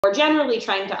more generally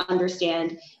trying to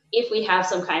understand if we have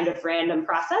some kind of random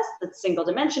process that's single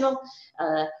dimensional,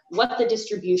 what the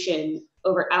distribution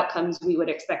over outcomes we would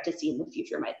expect to see in the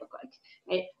future might look like.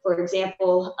 Right? For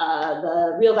example,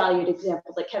 the real valued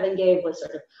example that Kevin gave was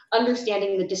sort of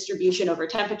understanding the distribution over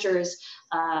temperatures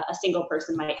a single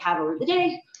person might have over the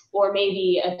day, or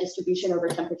maybe a distribution over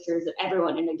temperatures that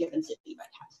everyone in a given city might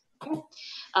have.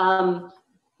 Okay?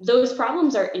 Those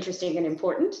problems are interesting and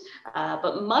important,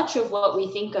 but much of what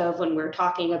we think of when we're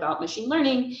talking about machine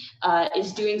learning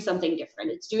is doing something different.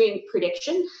 It's doing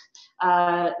prediction.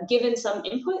 Given some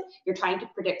input, you're trying to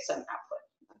predict some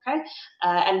output, okay?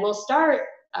 And we'll start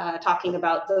talking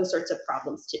about those sorts of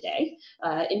problems today.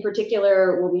 In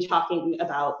particular, we'll be talking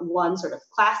about one sort of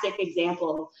classic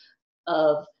example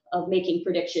of making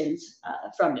predictions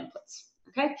from inputs,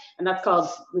 okay? And that's called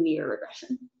linear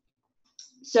regression.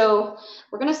 So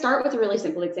we're going to start with a really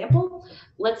simple example.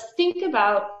 Let's think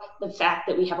about the fact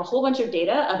that we have a whole bunch of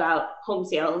data about home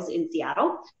sales in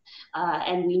Seattle.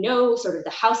 And we know sort of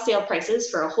the house sale prices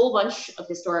for a whole bunch of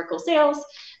historical sales.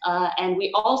 And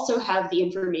we also have the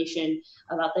information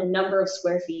about the number of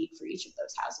square feet for each of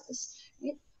those houses.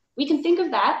 Right? We can think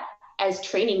of that as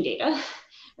training data,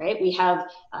 right? We have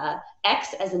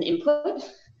X as an input.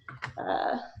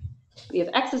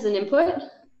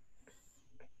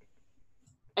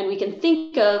 And we can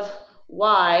think of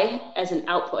Y as an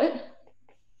output,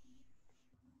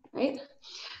 right?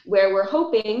 Where we're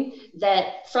hoping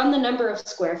that from the number of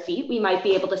square feet, we might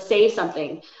be able to say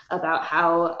something about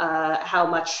how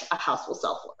much a house will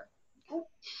sell for. Okay?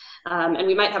 And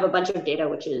we might have a bunch of data,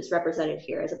 which is represented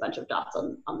here as a bunch of dots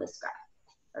on this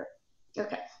graph.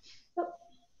 Okay.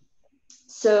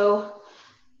 So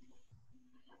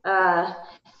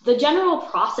the general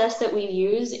process that we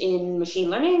use in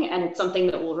machine learning, and it's something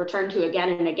that we'll return to again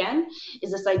and again,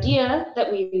 is this idea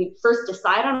that we first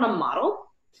decide on a model,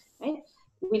 right?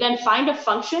 We then find a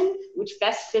function which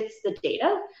best fits the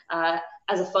data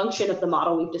as a function of the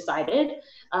model we've decided,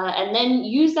 and then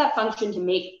use that function to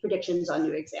make predictions on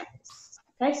new examples.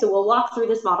 Okay, so we'll walk through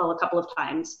this model a couple of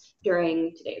times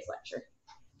during today's lecture.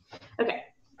 Okay.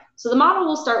 So the model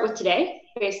we'll start with today,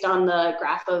 based on the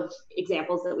graph of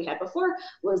examples that we had before,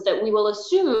 was that we will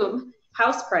assume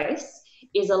house price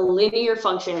is a linear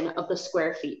function of the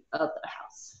square feet of the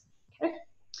house. Okay?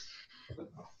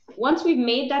 Once we've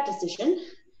made that decision,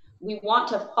 we want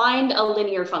to find a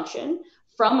linear function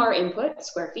from our input,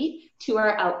 square feet, to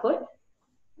our output,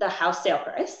 the house sale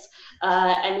price.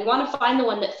 And we want to find the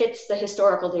one that fits the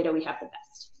historical data we have the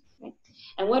best. Okay?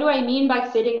 And what do I mean by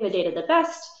fitting the data the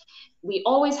best? We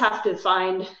always have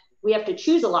to we have to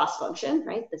choose a loss function,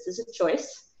 right? This is a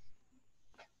choice.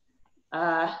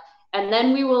 And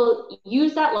then we will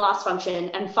use that loss function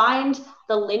and find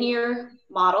the linear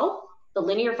model, the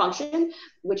linear function,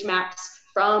 which maps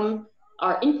from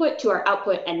our input to our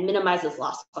output and minimizes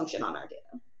loss function on our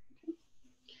data.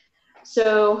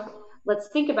 So let's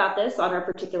think about this on our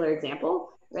particular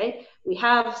example, right? We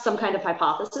have some kind of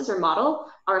hypothesis or model.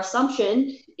 Our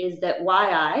assumption is that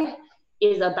yi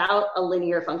is about a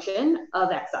linear function of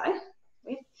xi,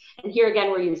 right? And here again,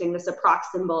 we're using this approx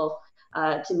symbol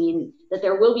to mean that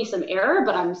there will be some error,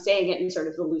 but I'm saying it in sort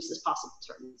of the loosest possible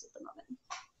terms at the moment.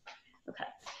 Okay,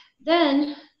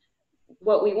 then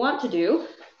what we want to do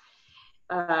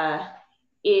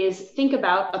is think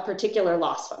about a particular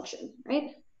loss function,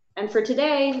 right? And for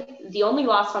today, the only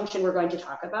loss function we're going to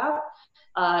talk about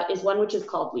is one which is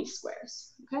called least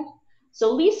squares, okay? So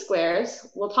least squares,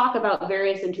 we'll talk about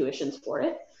various intuitions for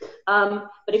it. But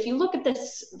if you look at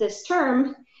this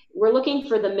term, we're looking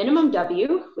for the minimum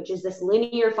W, which is this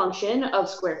linear function of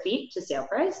square feet to sale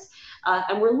price.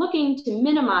 And we're looking to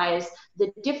minimize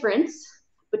the difference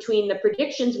between the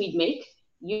predictions we'd make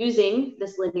using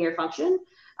this linear function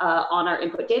on our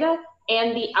input data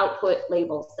and the output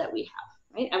labels that we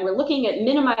have, right? And we're looking at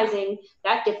minimizing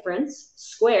that difference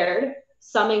squared,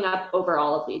 summing up over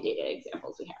all of the data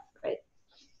examples we have. Right?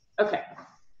 Okay.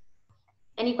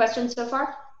 Any questions so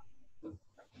far?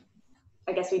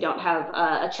 I guess we don't have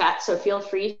a chat, so feel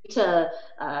free to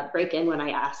break in when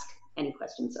I ask any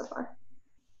questions so far.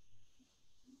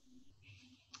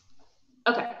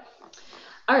 Okay.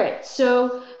 All right.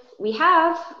 So we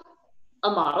have a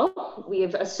model.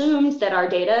 We've assumed that our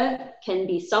data can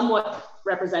be somewhat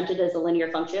represented as a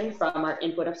linear function from our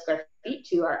input of square feet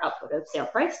to our output of sale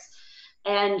price.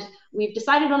 And we've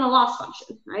decided on a loss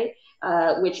function, right?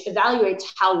 Which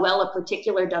evaluates how well a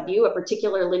particular W, a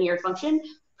particular linear function,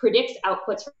 predicts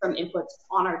outputs from inputs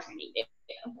on our training data.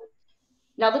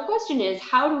 Now the question is,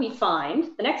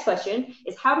 the next question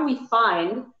is, how do we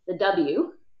find the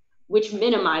W which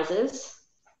minimizes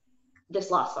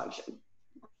this loss function,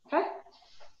 okay?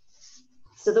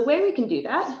 So the way we can do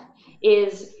that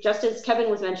is, just as Kevin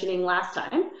was mentioning last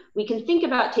time, we can think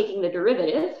about taking the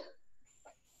derivative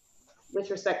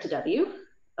with respect to w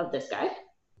of this guy,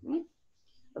 right?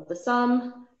 Of the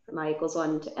sum from I equals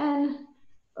 1 to n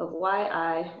of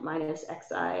yi minus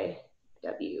xi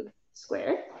w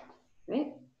squared,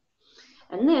 right?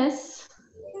 And this...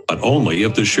 But only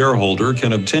if the shareholder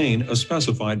can obtain a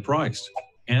specified price.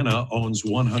 Anna owns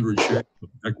 100 shares.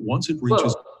 Once it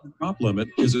reaches the top limit,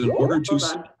 is in order to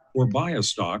sell or buy a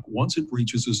stock once it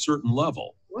reaches a certain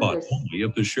level, but only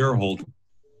if the shareholder...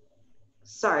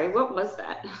 Sorry, what was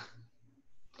that?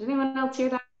 Did anyone else hear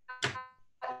that?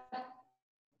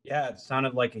 Yeah, it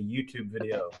sounded like a YouTube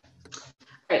video.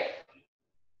 Right.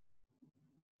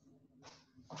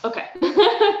 Okay.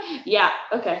 Yeah,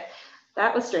 okay.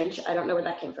 That was strange. I don't know where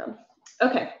that came from.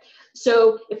 Okay.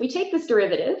 So if we take this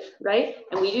derivative, right,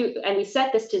 and we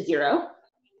set this to 0,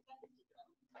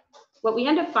 what we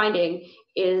end up finding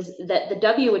is that the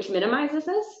w which minimizes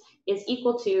this is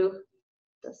equal to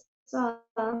the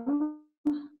sum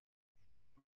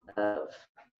of...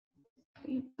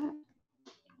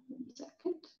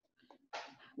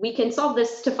 We can solve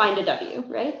this to find a w,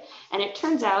 right? And it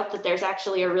turns out that there's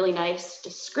actually a really nice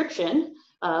description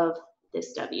of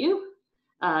this w.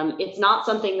 It's not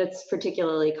something that's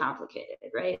particularly complicated,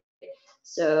 right?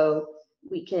 So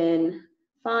we can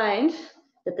find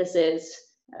that this is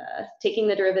taking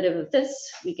the derivative of this,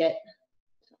 we get,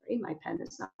 sorry, my pen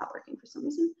is not working for some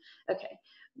reason. Okay,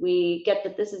 we get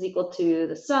that this is equal to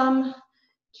the sum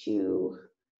to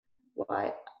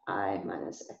yi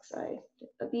minus xi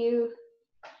w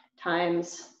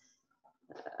times,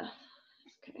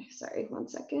 okay, sorry, 1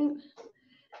 second,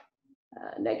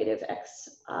 negative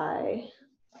xi.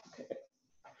 Okay.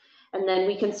 And then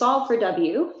we can solve for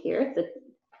w here, that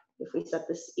if we set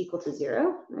this equal to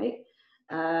 0, right?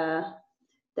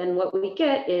 Then what we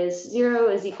get is 0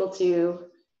 is equal to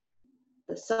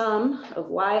the sum of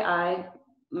yi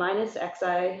minus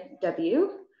xi w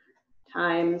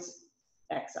times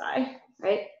xi,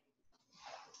 right?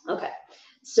 Okay,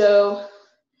 so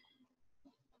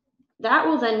that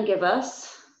will then give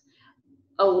us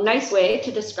a nice way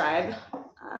to describe,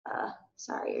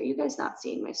 sorry, are you guys not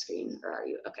seeing my screen, or are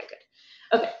you? Okay,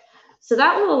 good. Okay, so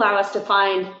that will allow us to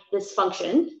find this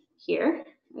function here,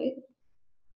 right,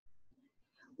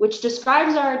 which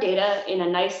describes our data in a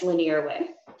nice linear way.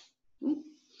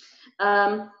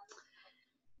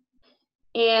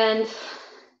 And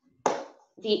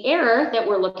the error that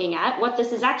we're looking at, what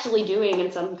this is actually doing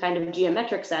in some kind of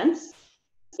geometric sense,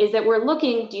 is that we're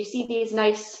looking, do you see these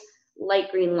nice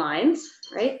light green lines,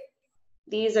 right?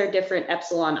 These are different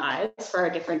epsilon i's for our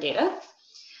different data.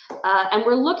 And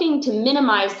we're looking to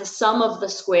minimize the sum of the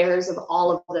squares of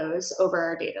all of those over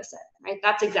our data set, right?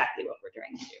 That's exactly what we're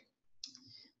trying to do.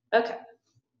 Okay.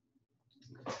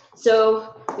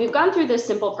 So we've gone through this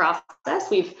simple process.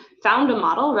 We've found a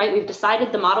model, right? We've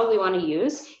decided the model we want to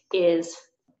use is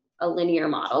a linear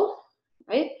model,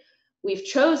 right? We've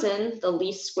chosen the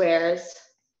least squares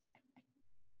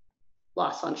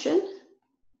loss function.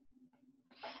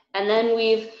 And then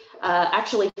we've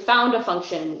actually found a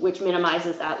function which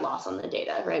minimizes that loss on the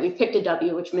data, right? We've picked a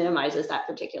w which minimizes that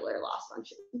particular loss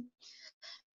function.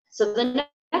 So the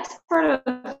next part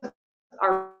of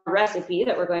our recipe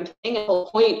that we're going to bring, the whole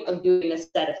point of doing this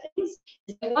set of things,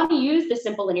 is we want to use this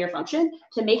simple linear function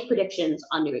to make predictions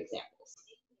on new examples.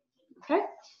 Okay?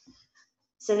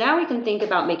 So now we can think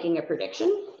about making a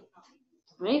prediction,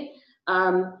 right?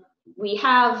 We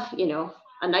have, you know,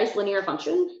 a nice linear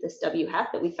function, this w hat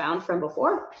that we found from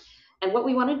before. And what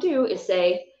we want to do is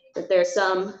say that there's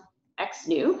some x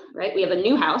new, right? We have a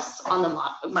new house on the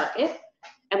market,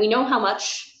 and we know how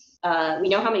much, we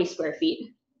know how many square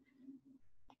feet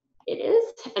it is,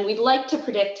 and we'd like to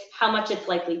predict how much it's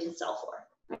likely to sell for,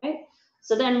 right?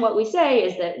 So then what we say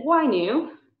is that y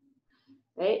new,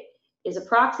 right, is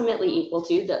approximately equal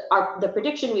to, the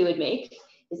prediction we would make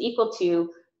is equal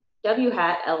to w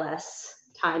hat ls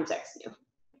times x new.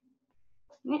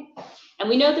 Right? And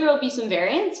we know there will be some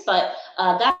variance, but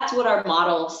that's what our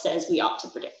model says we ought to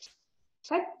predict.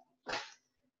 Okay.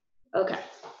 Okay.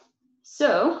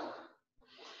 So,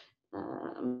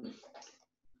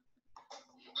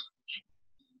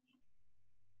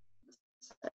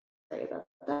 sorry about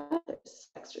that. There's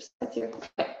extra slides here.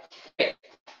 Okay. Great.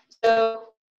 So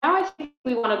now I think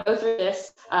we want to go through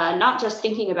this, not just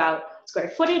thinking about square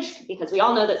footage, because we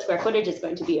all know that square footage is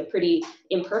going to be a pretty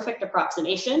imperfect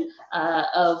approximation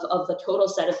of the total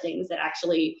set of things that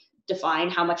actually define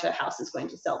how much a house is going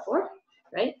to sell for,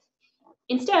 right?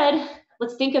 Instead,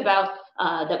 let's think about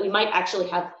that we might actually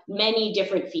have many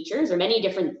different features or many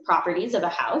different properties of a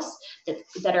house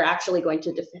that are actually going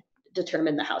to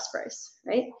determine the house price,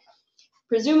 right?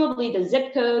 Presumably the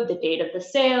zip code, the date of the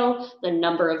sale, the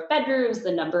number of bedrooms,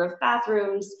 the number of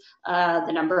bathrooms,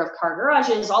 the number of car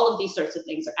garages, all of these sorts of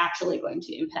things are actually going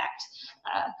to impact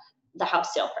the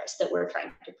house sale price that we're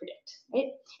trying to predict,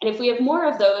 right? And if we have more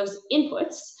of those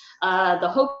inputs, the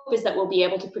hope is that we'll be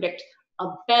able to predict a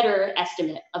better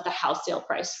estimate of the house sale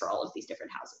price for all of these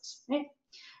different houses, right?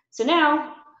 So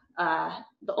now,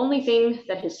 the only thing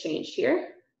that has changed here,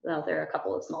 well, there are a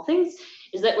couple of small things,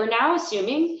 is that we're now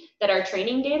assuming that our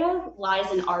training data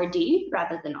lies in RD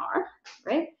rather than R,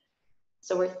 right?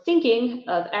 So we're thinking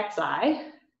of Xi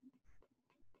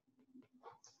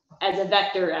as a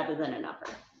vector rather than a number,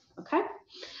 okay?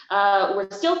 We're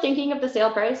still thinking of the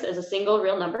sale price as a single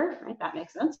real number, right? That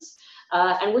makes sense.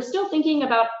 And we're still thinking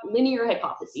about linear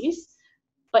hypotheses,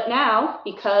 but now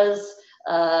because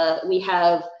we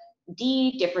have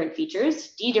D different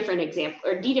features, D different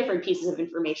pieces of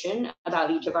information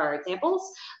about each of our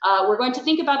examples, we're going to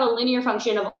think about a linear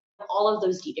function of all of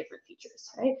those D different features,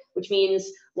 right? Which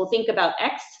means we'll think about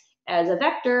X as a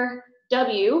vector,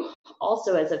 W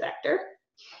also as a vector.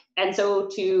 And so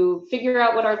to figure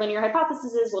out what our linear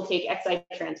hypothesis is, we'll take Xi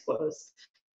transpose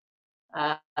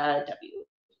W.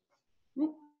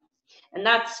 And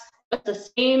that's the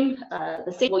same,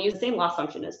 we'll use the same loss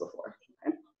function as before.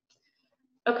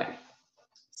 Okay,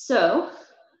 so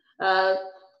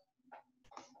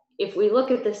if we look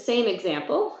at the same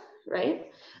example,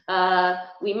 right,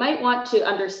 we might want to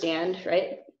understand,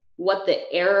 right, what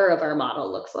the error of our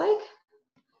model looks like,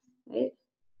 right?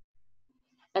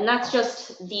 And that's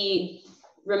just the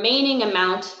remaining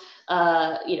amount,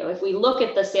 if we look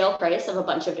at the sale price of a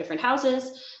bunch of different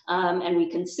houses and we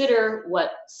consider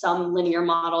what some linear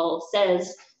model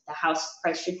says the house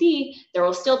price should be, there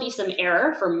will still be some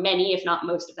error for many, if not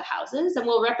most of the houses, and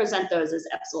we'll represent those as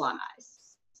epsilon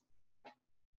i's.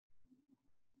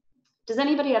 Does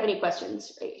anybody have any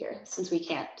questions right here, since we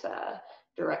can't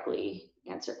directly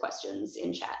answer questions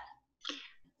in chat?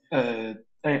 I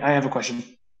have a question.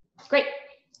 Great.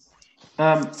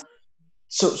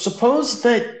 So suppose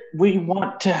that we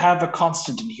want to have a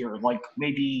constant in here, like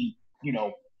maybe,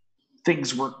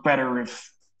 things work better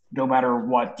if no matter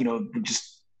what,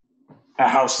 just a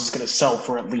house is going to sell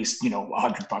for at least, $100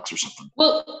 or something.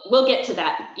 We'll get to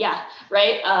that. Yeah.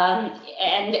 Right.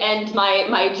 And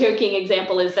my joking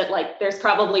example is that like, there's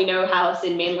probably no house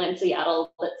in mainland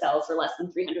Seattle that sells for less than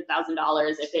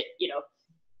 $300,000 if it,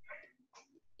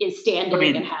 is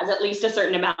standing and has at least a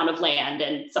certain amount of land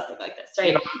and something like this,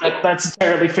 right? That's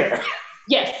entirely fair.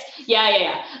 Yes.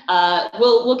 Yeah.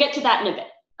 We'll get to that in a bit.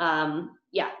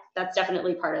 Yeah, that's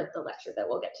definitely part of the lecture that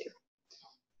we'll get to.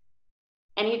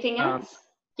 Anything else?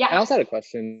 Yeah. I also had a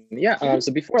question. Yeah.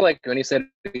 So before, like when you said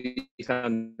you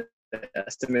found the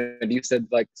estimate, you said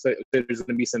like so there's going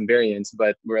to be some variance,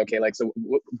 but we're okay. Like so,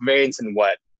 variance in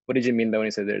what? What did you mean though when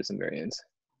you said there's some variance?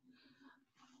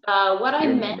 What I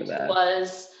meant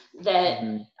was that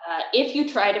if you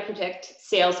try to predict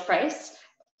sales price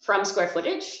from square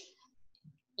footage,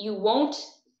 you won't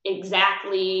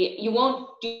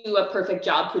do a perfect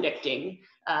job predicting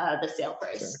the sale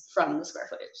price from the square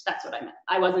footage. That's what I meant.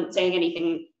 I wasn't saying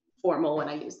anything formal when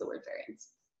I used the word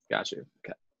variance. Got you.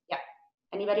 Okay. Yeah.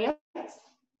 Anybody else?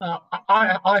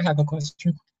 I have a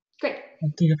question. Great.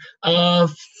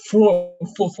 For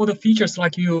the features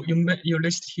like you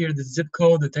list here, the zip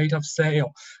code, the date of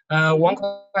sale. One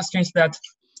question is that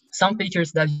some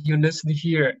features that you listed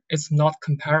here, it's not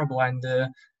comparable, and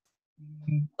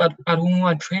but when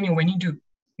we're training, we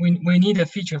need a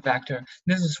feature vector.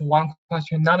 This is one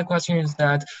question. Another question is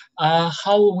that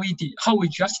how we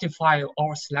justify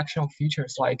our selection of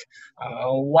features, like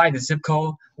why the zip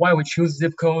code, why we choose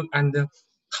zip code, and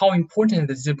how important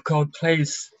the zip code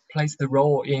plays the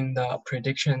role in the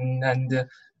prediction. And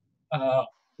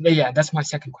yeah, that's my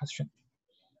second question.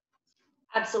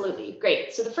 Absolutely.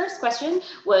 Great. So the first question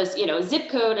was, zip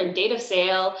code and date of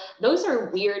sale. Those are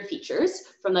weird features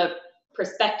from the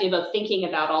perspective of thinking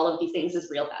about all of these things as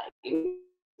real values,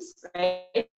 right?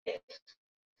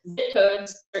 Zip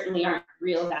codes certainly aren't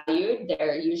real valued.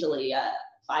 They're usually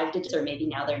 5 digits, or maybe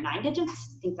now they're 9 digits.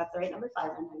 I think that's the right number,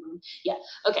 5991. Yeah,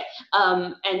 okay.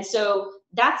 And so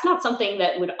that's not something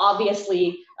that would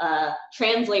obviously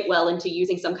translate well into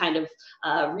using some kind of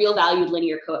real valued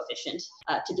linear coefficient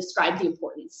to describe the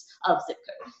importance of zip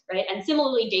code, right? And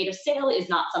similarly, date of sale is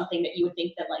not something that you would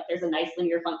think that like there's a nice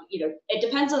linear function, it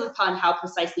depends upon how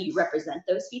precisely you represent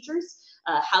those features,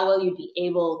 how well you'd be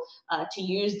able to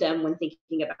use them when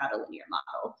thinking about a linear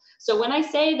model. So when I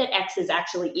say that X is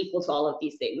actually equal to all of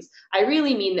these things, I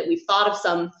really mean that we've thought of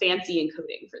some fancy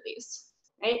encoding for these,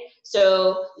 right?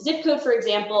 So zip code, for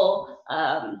example,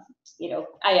 you know,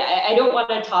 I don't want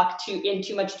to talk in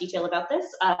too much detail about this,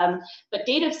 but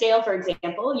date of sale, for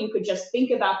example, you could just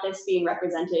think about this being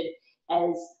represented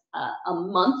as a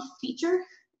month feature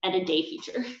and a day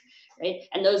feature, right?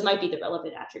 And those might be the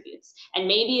relevant attributes. And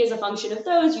maybe as a function of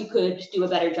those, you could do a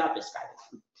better job describing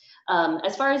them.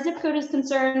 As far as zip code is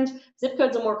concerned, zip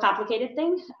code's a more complicated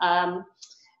thing.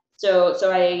 So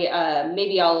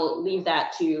maybe I'll leave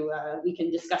that to, we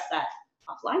can discuss that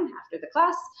offline after the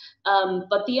class.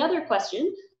 But the other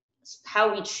question,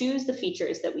 how we choose the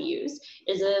features that we use,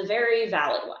 is a very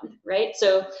valid one, right?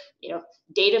 So, you know,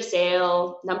 date of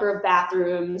sale, number of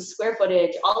bathrooms, square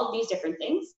footage, all of these different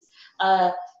things.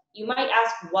 You might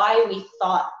ask why we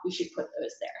thought we should put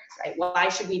those there, right? Why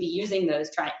should we be using those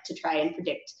to try and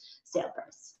predict sale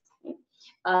price?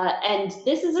 Right? And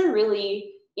this is a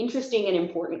really interesting and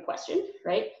important question,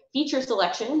 right? Feature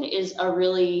selection is a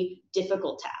really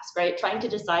difficult task, right? Trying to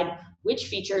decide which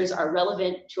features are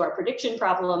relevant to our prediction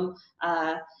problem.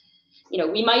 You know,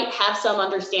 we might have some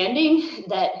understanding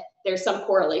that there's some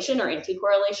correlation or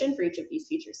anti-correlation for each of these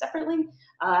features separately.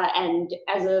 And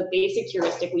as a basic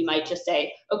heuristic, we might just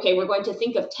say, okay, we're going to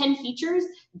think of 10 features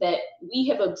that we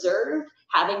have observed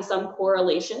having some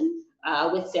correlation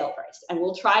with sale price. And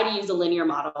we'll try to use a linear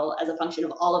model as a function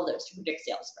of all of those to predict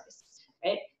sales price,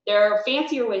 right? There are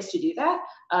fancier ways to do that,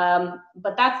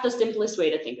 but that's the simplest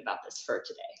way to think about this for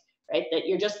today, right? That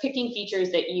you're just picking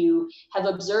features that you have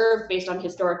observed based on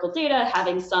historical data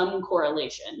having some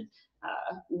correlation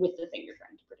with the thing you're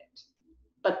trying to predict.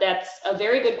 But that's a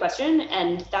very good question,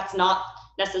 and that's not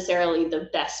necessarily the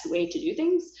best way to do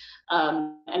things.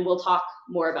 And we'll talk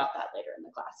more about that later in the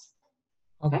class.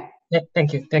 Okay. Yeah,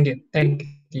 thank you. Thank you. Thank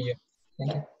you.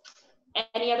 Thank you.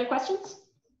 Any other questions?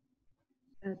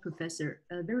 Professor,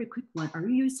 a very quick one. Are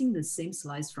you using the same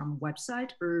slides from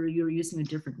website or you're using a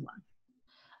different one?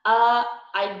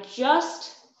 I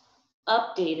just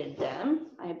updated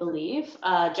them, I believe,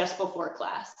 just before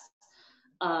class.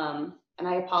 And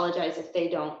I apologize if they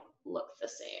don't look the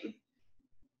same.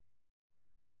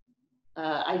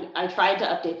 I tried to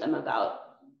update them about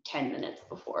 10 minutes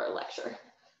before a lecture.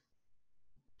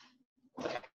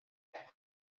 Okay.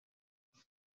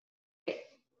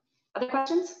 Other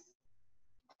questions?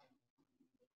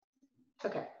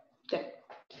 Okay, good.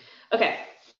 Okay,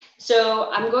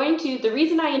 so I'm going to, the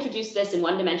reason I introduced this in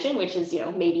one dimension, which is, you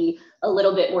know, maybe a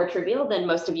little bit more trivial than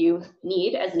most of you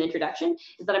need as an introduction,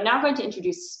 is that I'm now going to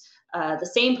introduce the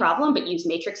same problem, but use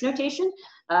matrix notation.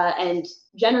 And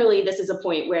generally, this is a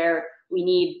point where we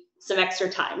need some extra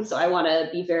time. So I want to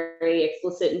be very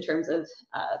explicit in terms of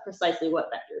precisely what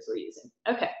vectors we're using.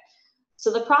 Okay,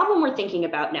 so the problem we're thinking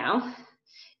about now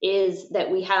is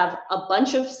that we have a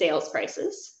bunch of sales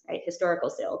prices, right, historical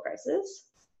sale prices,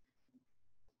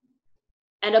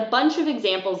 and a bunch of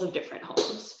examples of different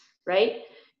homes, right?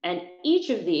 And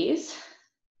each of these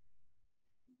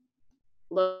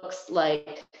looks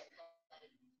like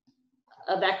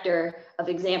a vector of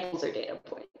examples or data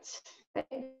points,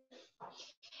 right?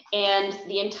 And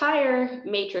the entire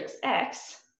matrix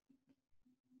X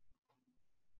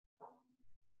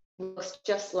looks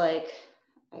just like,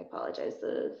 I apologize,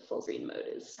 the full screen mode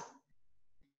is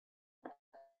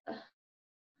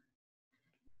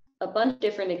a bunch of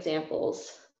different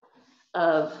examples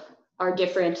of our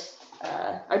different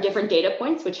data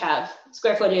points, which have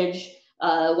square footage,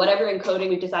 whatever encoding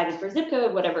we've decided for zip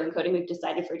code, whatever encoding we've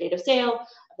decided for date of sale,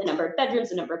 the number of bedrooms,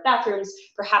 the number of bathrooms,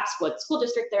 perhaps what school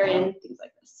district they're in, things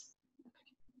like this.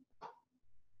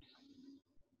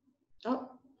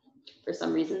 Oh, for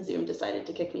some reason, Zoom decided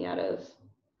to kick me out of.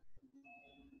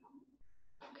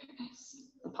 Okay,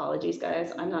 apologies,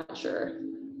 guys. I'm not sure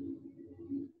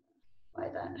why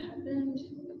that happened.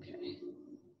 Okay.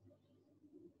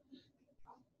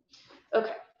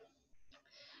 Okay.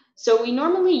 So we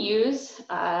normally use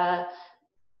the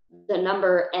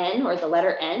number n, or the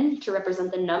letter n, to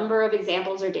represent the number of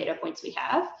examples or data points we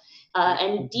have.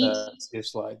 And your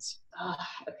slides.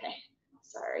 Okay,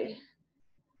 sorry.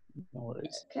 No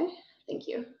worries. Okay, thank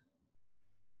you.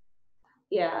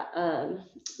 Yeah,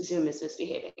 Zoom is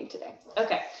misbehaving today.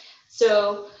 Okay,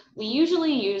 so we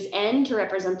usually use n to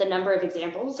represent the number of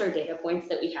examples or data points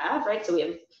that we have, right? So we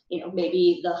have, you know,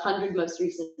 maybe the 100 most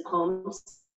recent homes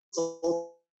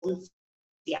sold in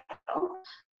Seattle,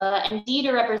 and d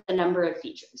to represent the number of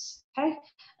features. Okay,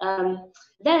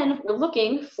 then we're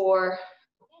looking for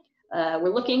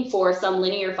some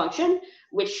linear function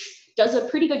which does a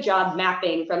pretty good job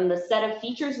mapping from the set of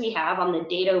features we have on the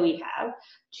data we have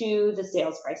to the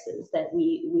sales prices that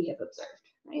we have observed,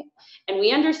 right? And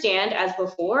we understand, as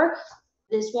before,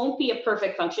 this won't be a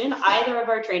perfect function either of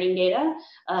our training data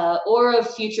or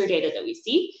of future data that we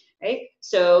see, right?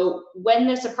 So when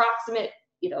this approximate,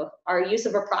 our use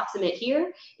of approximate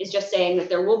here is just saying that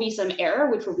there will be some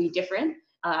error, which will be different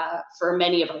for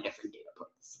many of our different data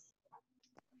points.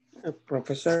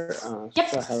 Professor, Yep.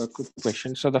 so I have a quick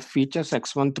question. So the features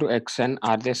x1 through xn,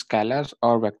 are they scalars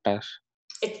or vectors?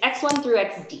 It's x1 through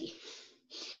xd.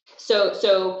 So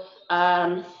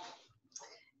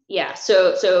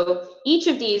each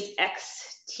of these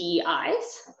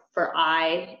xti's for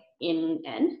I in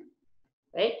n,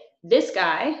 right? This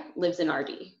guy lives in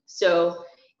Rd. So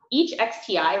each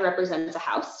xti represents a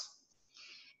house,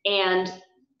 and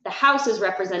the house is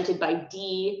represented by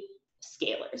d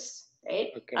scalars, right?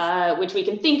 Okay. Which we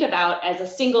can think about as a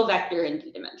single vector in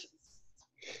d dimensions.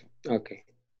 Okay.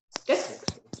 Good?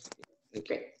 Okay.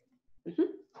 Great.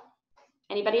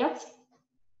 Anybody else?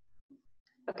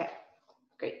 Okay,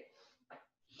 great.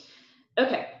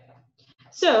 Okay,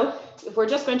 so if we're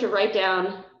just going to write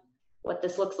down what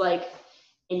this looks like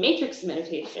in matrix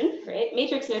notation, right?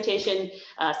 Matrix notation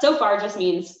so far just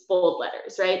means bold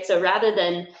letters, right? So rather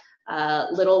than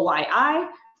little yi,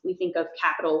 we think of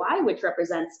capital Y, which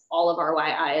represents all of our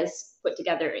yi's put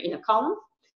together in a column.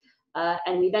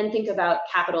 And we then think about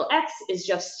capital X is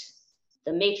just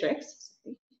the matrix,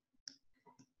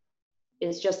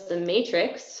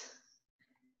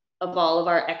 of all of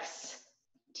our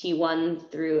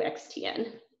xt1 through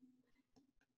xtn,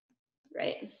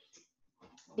 right?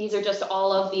 These are just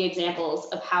all of the examples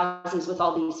of houses with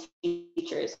all these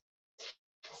features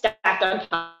stacked on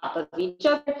top of each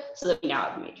other so that we now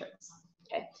have a matrix.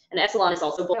 Okay, and epsilon is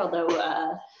also bold,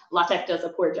 although LaTeX does a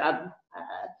poor job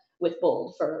with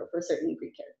bold for certain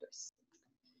Greek characters.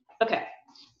 Okay,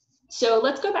 so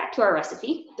let's go back to our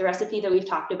recipe, the recipe that we've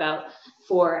talked about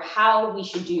for how we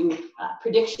should do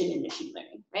prediction in machine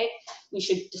learning, right? We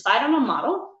should decide on a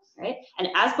model, right? And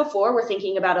as before, we're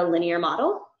thinking about a linear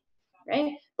model,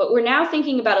 right? But we're now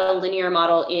thinking about a linear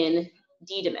model in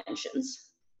d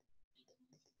dimensions.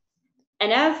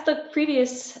 And as a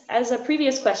previous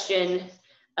question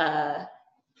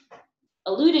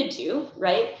alluded to,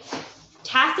 right?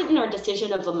 Tacit in our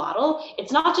decision of a model,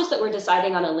 it's not just that we're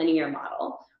deciding on a linear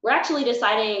model. We're actually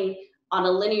deciding on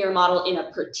a linear model in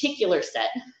a particular set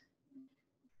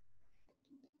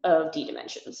of d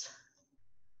dimensions,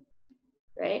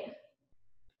 right?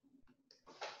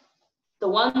 The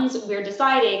ones we're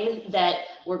deciding that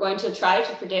we're going to try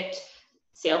to predict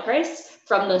sale price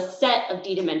from the set of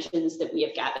d dimensions that we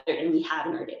have gathered and we have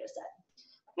in our data set.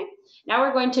 Okay. Now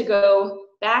we're going to go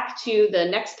back to the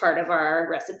next part of our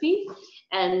recipe.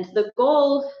 And the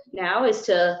goal now is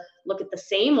to look at the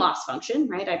same loss function,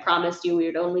 right? I promised you we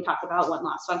would only talk about one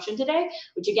loss function today,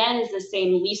 which again is the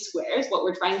same least squares. What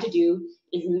we're trying to do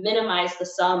is minimize the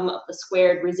sum of the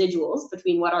squared residuals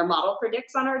between what our model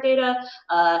predicts on our data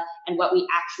and what we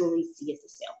actually see as the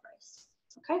sale price,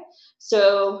 okay?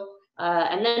 So,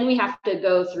 and then we have to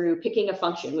go through picking a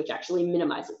function which actually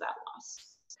minimizes that loss,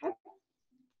 okay?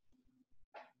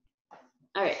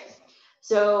 All right,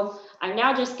 so I'm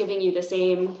now just giving you the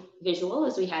same visual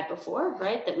as we had before,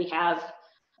 right? That we have,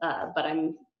 but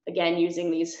I'm again using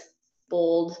these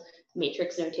bold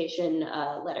matrix notation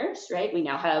letters, right? We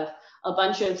now have a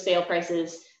bunch of sale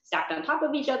prices stacked on top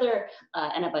of each other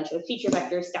and a bunch of feature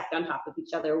vectors stacked on top of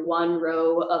each other, one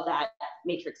row of that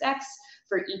matrix X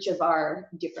for each of our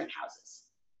different houses.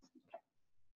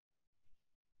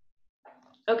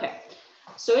 Okay,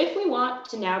 so if we want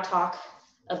to now talk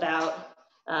about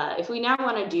if we now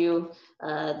want to do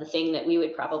the thing that we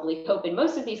would probably hope in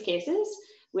most of these cases,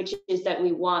 which is that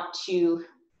we want to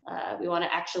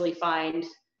actually find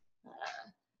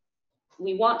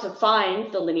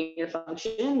the linear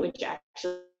function, which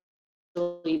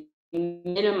actually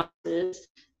minimizes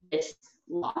this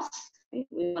loss. Right?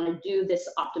 We want to do this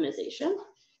optimization,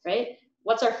 right?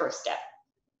 What's our first step?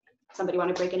 Somebody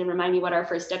want to break in and remind me what our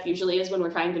first step usually is when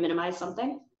we're trying to minimize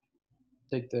something?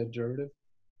 Take the derivative.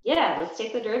 Yeah, let's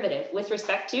take the derivative with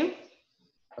respect to?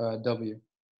 W.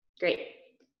 Great.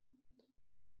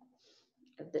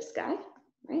 Of this guy,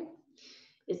 right,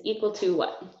 is equal to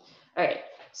what? All right,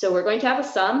 so we're going to have a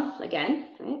sum again,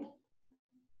 right?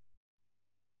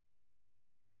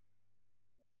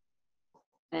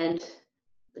 And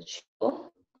the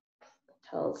table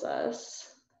tells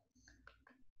us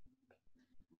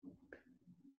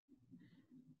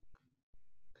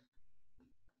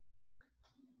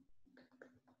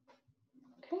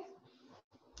okay.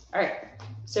 All right,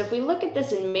 so if we look at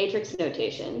this in matrix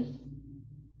notation,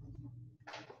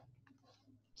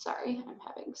 sorry, I'm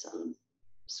having some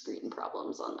screen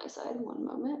problems on my side, one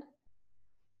moment.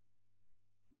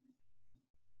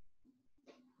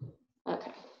 Okay.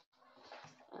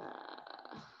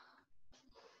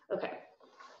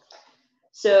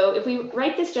 So if we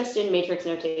write this just in matrix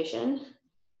notation,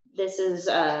 this is,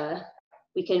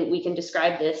 we can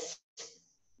describe this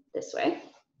way.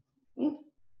 Okay.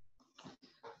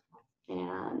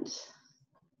 And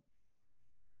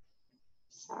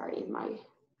sorry, my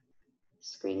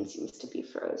screen seems to be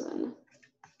frozen.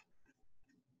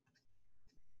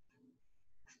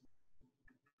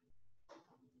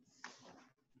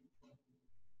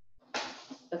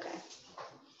 Okay.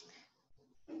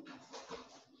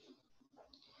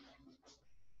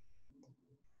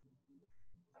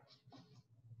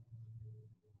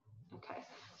 Okay,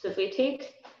 so if we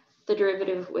take the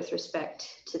derivative with respect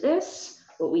to this,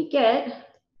 what we get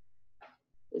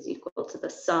is equal to the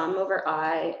sum over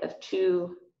I of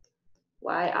 2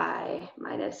 yi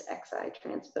minus xi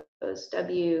transpose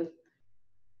w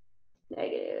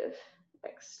negative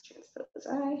x transpose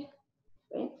I,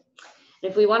 right? And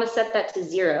if we want to set that to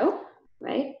 0,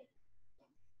 right,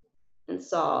 and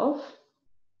solve,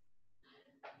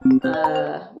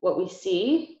 what we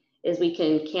see is we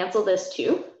can cancel this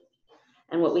 2,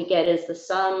 and what we get is the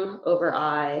sum over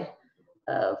I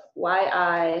of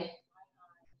yi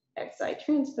xi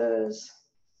transpose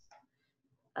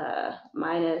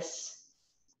minus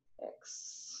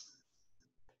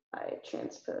xi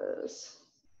transpose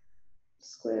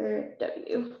squared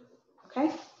w.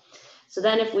 Okay, so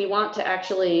then if we want to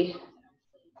actually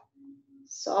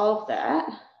solve that,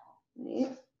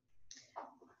 right,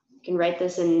 we can write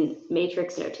this in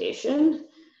matrix notation,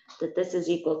 that this is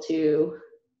equal to,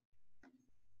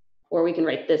 or we can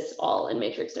write this all in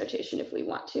matrix notation if we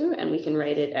want to, and we can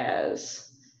write it as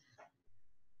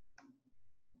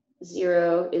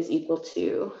 0 is equal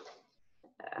to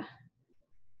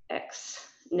x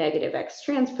negative x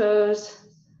transpose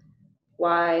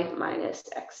y minus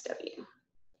xw.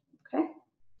 Okay,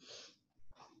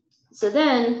 so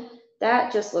then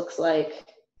that just looks like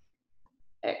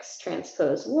x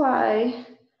transpose y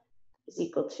is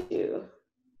equal to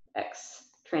x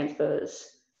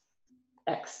transpose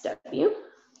xw.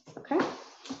 Okay,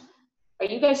 are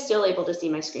you guys still able to see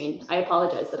my screen? I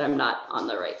apologize that I'm not on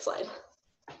the right slide.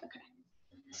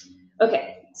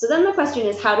 Okay, so then the question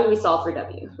is, how do we solve for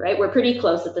w, right? We're pretty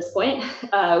close at this point.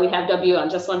 We have w on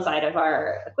just one side of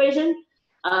our equation.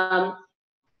 And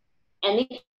the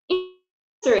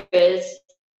answer is,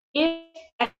 if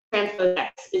x transpose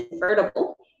x is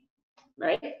invertible,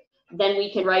 right, then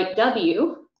we can write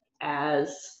w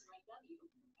as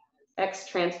x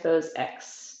transpose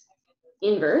x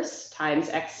inverse times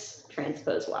x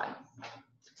transpose y.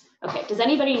 Okay, does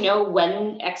anybody know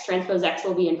when x transpose x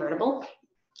will be invertible?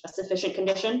 A sufficient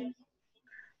condition?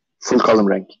 Full column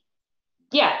rank.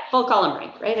 Yeah, full column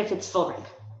rank, right? If it's full rank.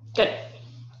 Good.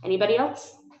 Anybody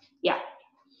else? Yeah.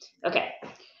 Okay.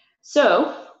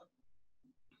 So,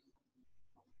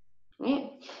 right,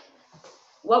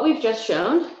 what we've just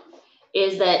shown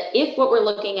is that if what we're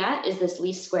looking at is this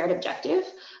least squared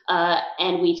objective,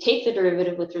 and we take the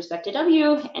derivative with respect to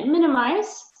w and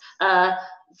minimize,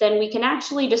 then we can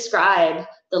actually describe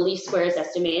the least squares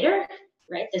estimator,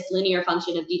 right, this linear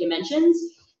function of d dimensions,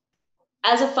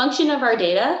 as a function of our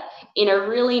data in a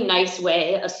really nice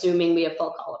way, assuming we have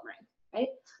full column rank, right?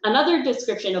 Another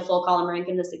description of full column rank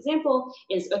in this example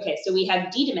is, okay, so we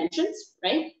have d dimensions,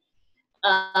 right?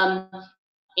 And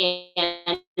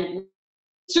we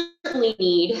certainly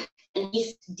need at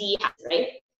least d houses, right?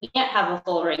 We can't have a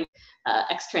full rank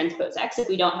x transpose x if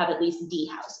we don't have at least d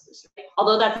houses, right?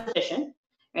 Although that's efficient,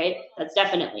 right? That's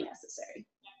definitely necessary.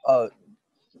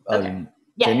 Okay.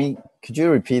 Yeah. Jamie, could you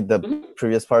repeat the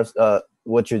previous parts,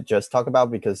 what you just talked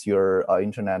about, because your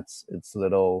internet's it's a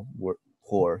little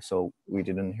poor, so we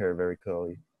didn't hear very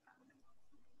clearly.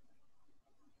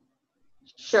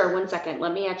 Sure, 1 second.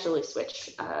 Let me actually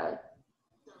switch. I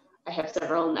have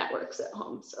several networks at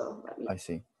home, so let me. I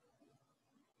see.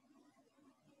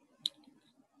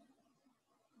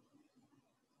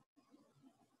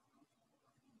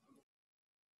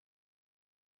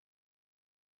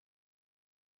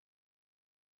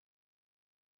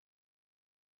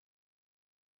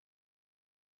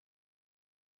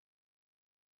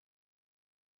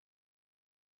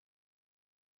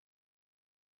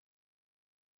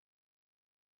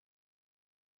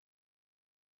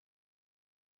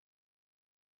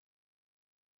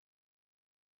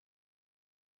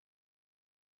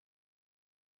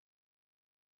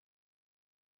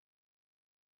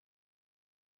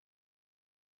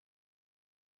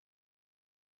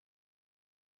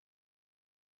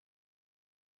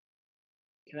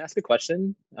 Can I ask a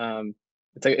question?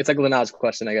 It's like Linad's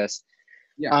question, I guess.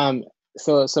 Yeah.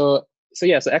 So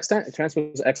yeah. So x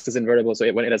transpose x is invertible. So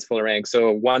when it has full rank.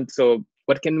 So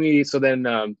what can we? So then,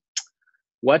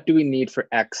 what do we need for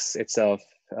x itself?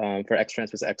 for X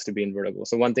transpose X to be invertible?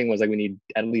 So one thing was like we need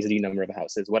at least D number of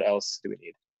houses. What else do we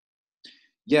need?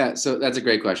 Yeah, so that's a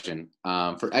great question.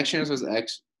 For X transpose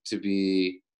X to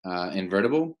be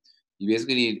invertible, you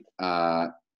basically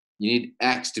need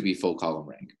X to be full column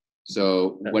rank.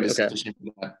 So what is sufficient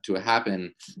for that to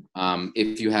happen?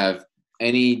 If you have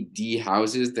any D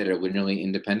houses that are linearly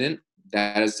independent,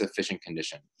 that is sufficient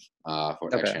condition for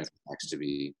X transpose X to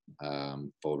be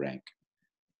full rank.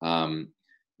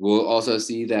 We'll also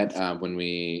see that when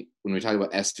we talk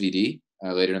about SVD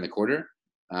later in the quarter,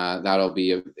 it'll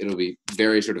be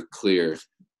very sort of clear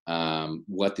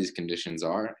what these conditions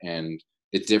are and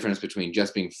the difference between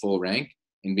just being full rank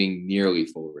and being nearly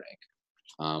full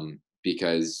rank,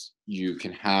 because you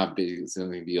can have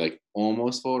something be like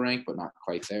almost full rank but not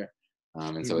quite there,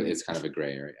 and so it's kind of a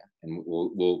gray area, and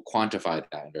we'll quantify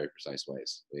that in very precise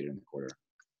ways later in the quarter.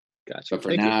 Gotcha. But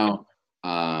for now,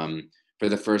 for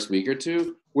the first week or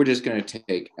two, we're just going to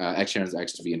take X transpose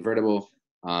X to be invertible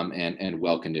and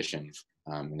well conditioned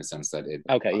in the sense that it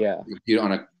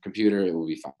on a computer it will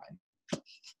be fine.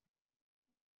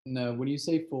 No, when you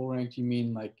say full rank, you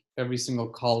mean like every single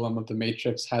column of the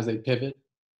matrix has a pivot?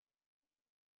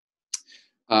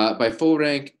 By full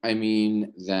rank, I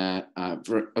mean that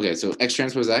so X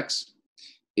transpose X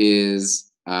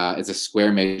is it's a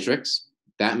square matrix.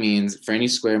 That means for any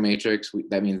square matrix,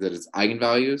 that means that its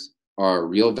eigenvalues are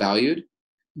real valued,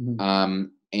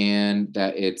 and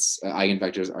that its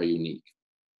eigenvectors are unique.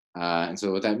 And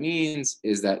so what that means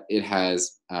is that it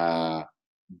has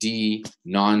D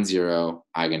non-zero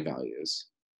eigenvalues.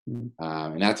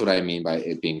 And that's what I mean by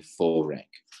it being full rank.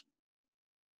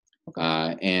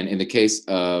 And in the case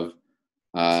of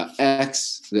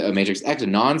X, the matrix X, a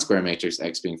non-square matrix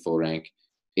X being full rank,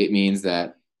 it means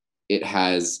that it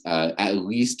has at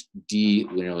least D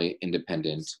linearly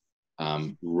independent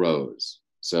rows.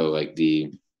 So like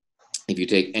if you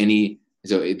take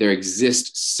there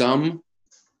exists some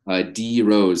D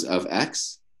rows of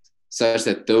X such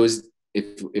that those,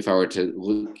 if I were to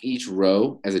look each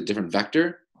row as a different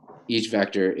vector, each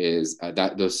vector is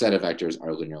those set of vectors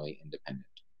are linearly independent.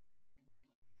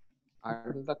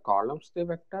 Are the columns the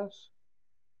vectors?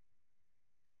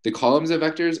 The columns are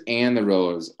vectors and the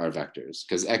rows are vectors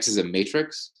because X is a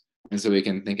matrix, and so we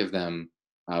can think of them.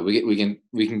 We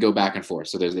can go back and forth.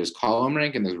 So there's column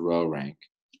rank and there's row rank.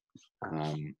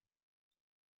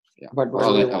 But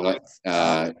I'll let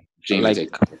Jamie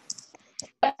take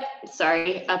it.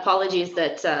 Sorry, apologies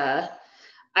that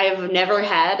I've never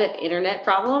had internet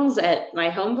problems at my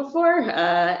home before,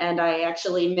 and I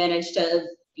actually managed to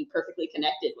be perfectly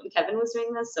connected when Kevin was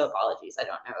doing this, so apologies. I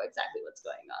don't know exactly what's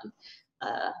going on.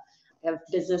 I have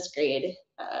business grade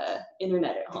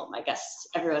internet at home. I guess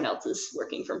everyone else is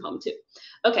working from home too.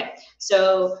 Okay,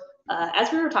 so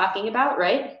as we were talking about,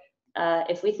 right,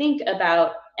 if we think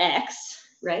about X,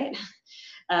 right,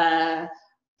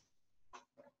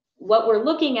 what we're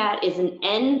looking at is an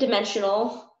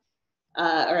n-dimensional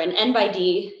or an n by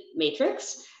d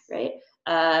matrix, right?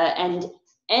 And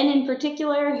n in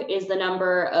particular is the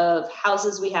number of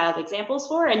houses we have examples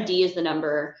for, and d is the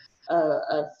number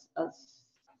of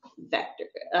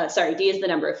d is the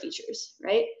number of features,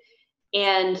 right?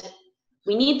 And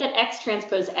we need that X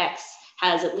transpose X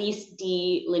has at least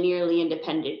d linearly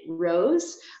independent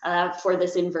rows for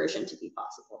this inversion to be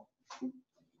possible.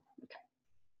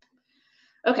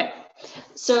 Okay,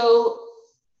 so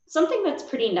something that's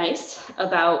pretty nice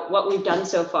about what we've done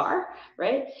so far,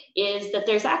 right, is that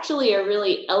there's actually a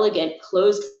really elegant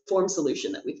closed form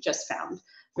solution that we've just found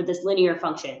for this linear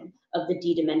function of the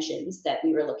d dimensions that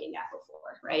we were looking at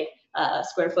before, right?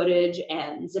 Square footage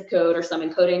and zip code, or some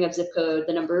encoding of zip code,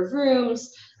 the number of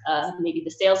rooms, maybe the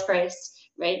sales price,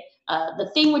 right? The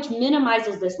thing which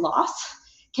minimizes this loss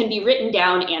can be written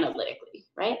down analytically,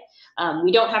 right?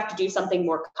 We don't have to do something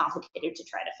more complicated to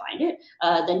try to find it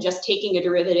than just taking a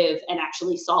derivative and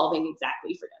actually solving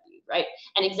exactly for W, right?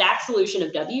 An exact solution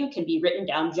of W can be written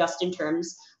down just in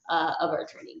terms of our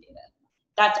training data.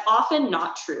 That's often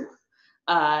not true.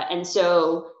 And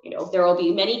so, there will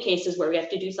be many cases where we have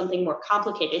to do something more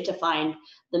complicated to find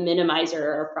the minimizer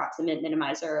or approximate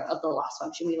minimizer of the loss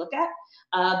function we look at.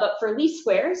 But for least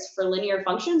squares, for linear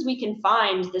functions, we can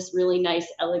find this really nice,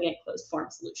 elegant closed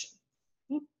form solution.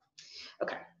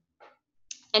 Okay.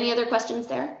 Any other questions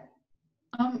there?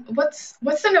 What's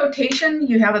the notation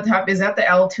you have at the top? Is that the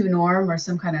L2 norm or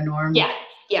some kind of norm? Yeah,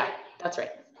 that's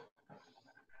right.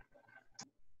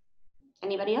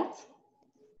 Anybody else?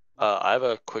 I have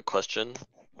a quick question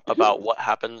about what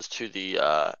happens to the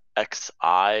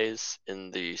xi's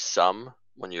in the sum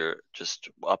when you're just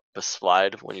up a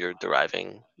slide when you're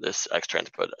deriving this X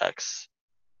transpose X.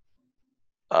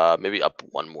 Maybe up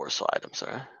one more slide. I'm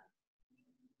sorry.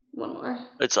 One more.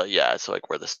 It's yeah. It's like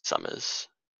where the sum is.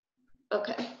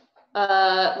 Okay.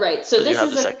 Right. So this you have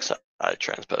is this xi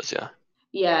transpose. Yeah.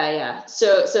 Yeah.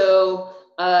 So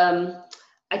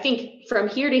I think from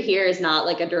here to here is not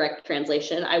like a direct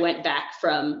translation. I went back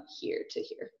from here to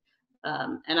here,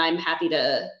 and I'm happy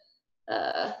to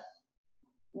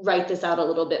write this out a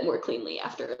little bit more cleanly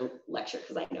after lecture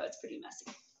because I know it's pretty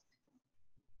messy.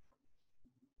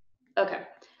 Okay.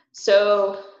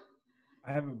 So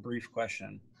I have a brief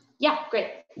question. Yeah,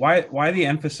 great. Why the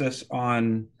emphasis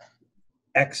on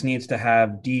X needs to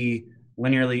have D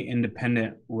linearly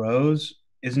independent rows?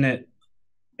 Isn't it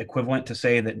equivalent to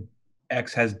say that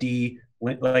X has D,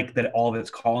 like that all of its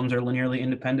columns are linearly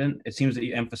independent? It seems that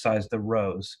you emphasize the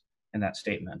rows in that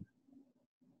statement.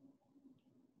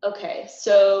 Okay,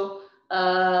 so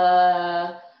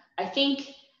I think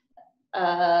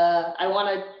I want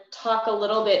to talk a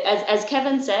little bit, as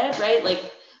Kevin said, right?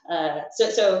 Like,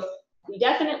 so we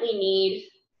definitely need,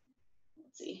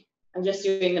 let's see, I'm just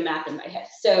doing the math in my head.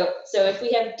 So if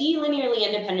we have D linearly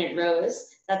independent rows,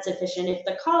 that's sufficient. If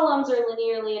the columns are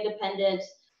linearly independent,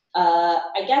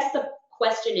 I guess the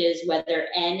question is whether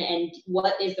N and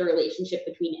what is the relationship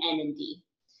between N and D,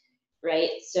 right?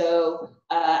 So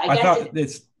I guess thought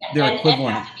they're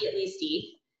equivalent. N has to be at least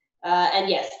D. And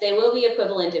yes, they will be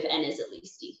equivalent if N is at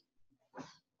least D.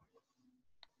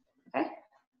 Okay.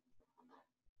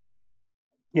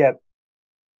 Yeah.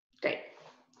 Great.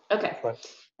 Okay.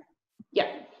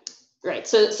 Yeah. Right.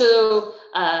 So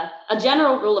a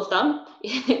general rule of thumb,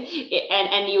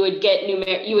 and you would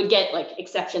get like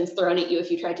exceptions thrown at you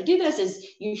if you tried to do this, is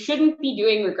you shouldn't be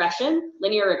doing regression,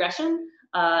 linear regression,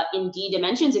 in D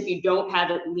dimensions if you don't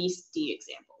have at least D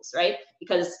examples, right?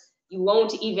 Because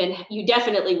you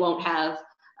definitely won't have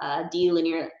D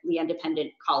linearly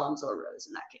independent columns or rows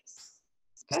in that case.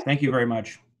 Okay? Thank you very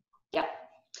much. Yeah.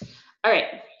 All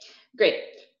right, great.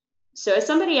 So as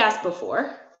somebody asked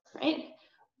before, right,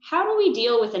 how do we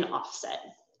deal with an offset,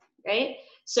 right?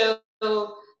 So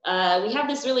we have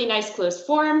this really nice closed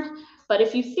form, but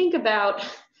if you think about,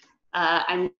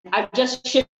 I've just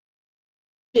shifted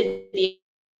the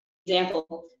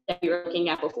example that you were looking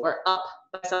at before up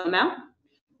by some amount,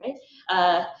 right?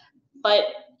 But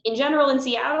in general in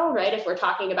Seattle, right, if we're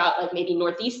talking about like maybe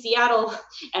Northeast Seattle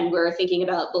and we're thinking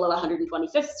about below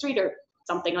 125th Street or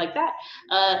something like that,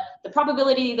 the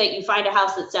probability that you find a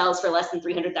house that sells for less than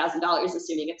 $300,000,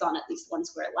 assuming it's on at least one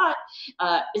square lot,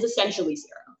 is essentially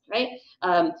zero, right?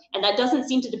 And that doesn't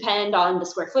seem to depend on the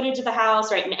square footage of the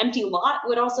house, right? An empty lot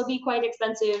would also be quite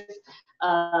expensive.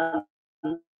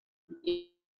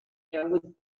 Would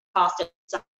cost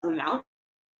some amount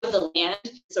of the land,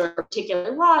 so a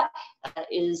particular lot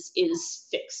is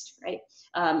fixed, right?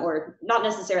 Or not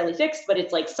necessarily fixed, but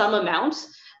it's like some amount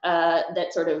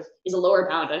that sort of is a lower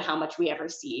bound on how much we ever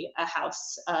see a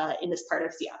house in this part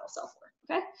of Seattle sell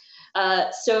for,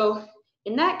 okay? So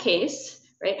in that case,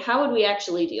 right, how would we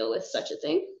actually deal with such a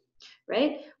thing,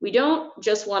 right? We don't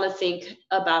just want to think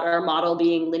about our model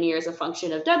being linear as a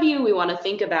function of W, we want to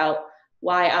think about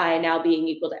yi now being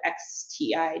equal to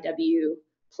xtiw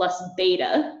plus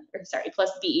beta, or sorry,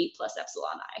 plus b plus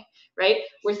epsilon I, right?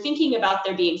 We're thinking about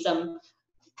there being some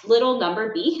little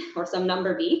number b, or some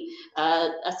number b, a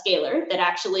scalar that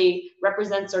actually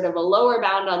represents sort of a lower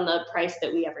bound on the price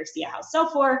that we ever see a house sell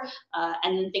for,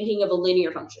 and then thinking of a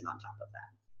linear function on top of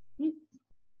that.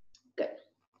 Good.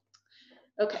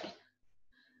 Okay.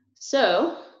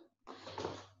 So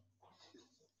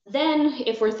then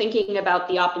if we're thinking about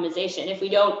the optimization, if we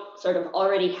don't sort of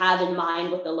already have in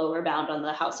mind what the lower bound on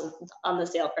the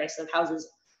sale price of houses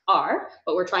are,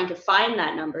 but we're trying to find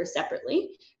that number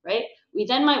separately, right? We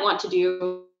then might want to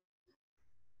do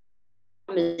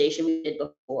optimization we did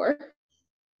before,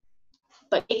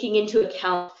 but taking into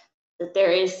account that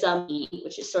there is some E,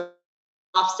 which is sort of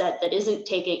offset that isn't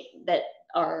taking, that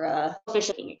are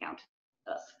efficient taking account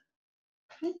of.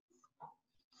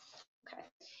 Okay.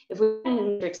 If we have a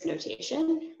matrix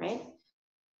notation, right,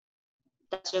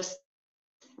 that's just,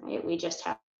 right, we just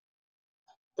have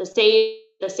the same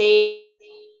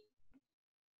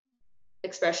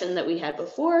expression that we had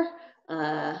before.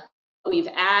 We've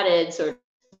added sort of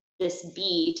this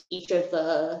B to each of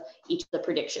the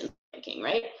predictions we're making,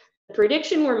 right? The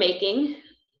prediction we're making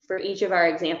for each of our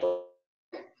examples,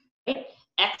 right?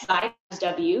 Xi plus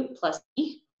W plus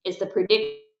E is the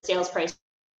predicted sales price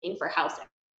for house X.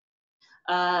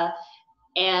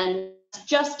 And it's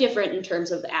just different in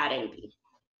terms of adding B.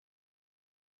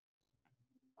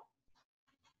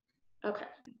 Okay.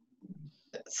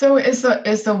 So is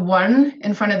the 1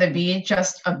 in front of the B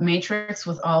just a matrix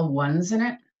with all ones in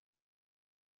it?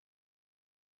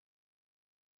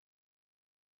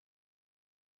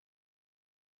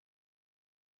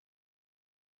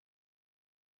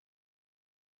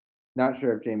 Not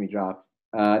sure if Jamie dropped.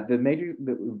 The matrix,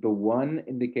 the one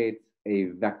indicates a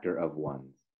vector of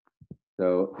ones.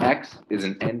 So X is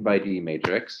an n by d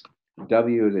matrix.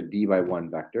 W is a d by 1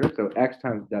 vector. So X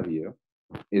times W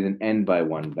is an n by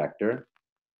 1 vector.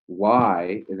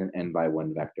 Y is an n by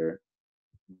 1 vector.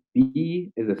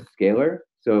 B is a scalar.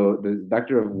 So the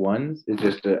vector of ones is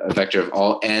just a vector of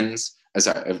all n's,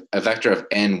 sorry, a vector of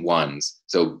n ones.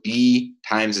 So B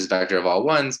times this vector of all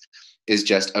ones is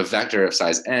just a vector of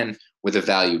size n with a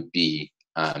value B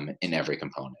in every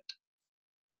component.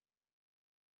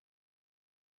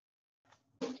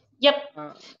 Yep.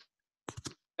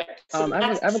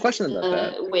 I have a question about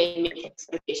that. Way to make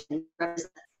expectation.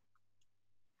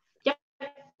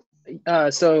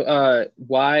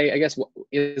 Why, I guess,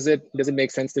 does it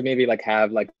make sense to maybe like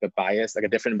have like a bias, like a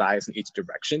different bias in each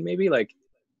direction, maybe like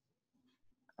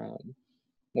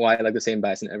why like the same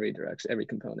bias in every direction, every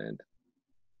component?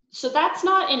 So that's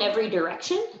not in every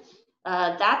direction.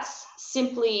 That's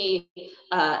simply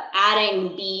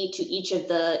adding B to each of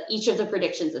the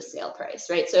predictions of sale price,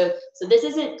 right? So this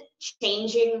isn't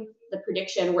changing the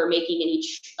prediction we're making in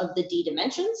each of the D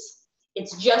dimensions.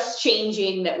 It's just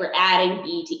changing that we're adding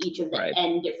B to each of the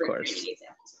n different training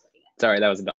examples we're looking at. Sorry, that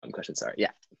was a dumb question. Sorry.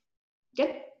 Yeah.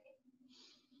 Good.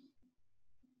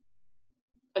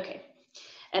 Okay.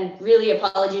 And really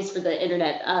apologies for the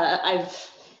internet. I've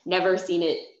never seen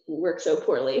it work so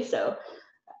poorly. So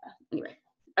anyway,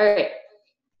 all right.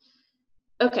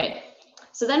 Okay.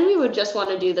 So then we would just want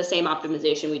to do the same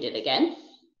optimization we did again.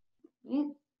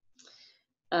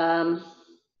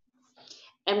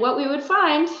 And what we would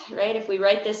find, right, if we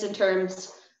write this in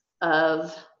terms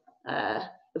of,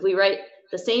 if we write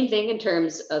the same thing in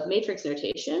terms of matrix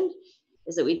notation,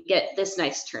 is that we get this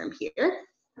nice term here,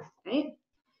 right?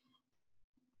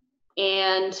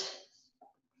 And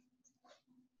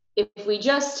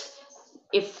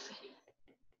if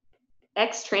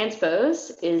X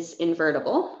transpose is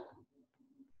invertible,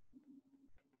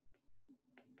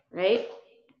 right,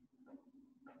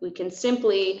 we can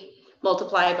simply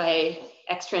multiply by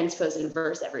X transpose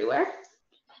inverse everywhere.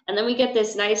 And then we get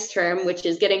this nice term, which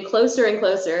is getting closer and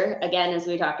closer, again, as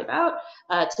we talked about,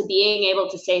 to being able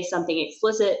to say something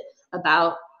explicit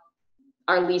about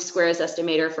our least squares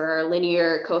estimator for our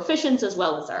linear coefficients as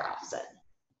well as our offset.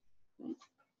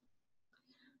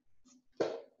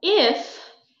 If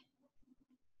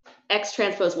X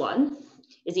transpose 1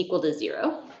 is equal to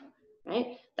 0,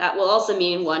 right, that will also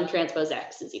mean 1 transpose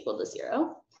X is equal to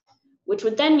 0, which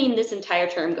would then mean this entire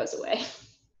term goes away,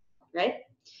 right?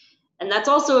 And that's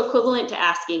also equivalent to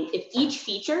asking if each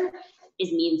feature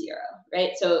is mean 0,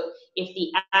 right? So if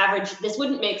the average, this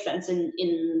wouldn't make sense in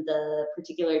the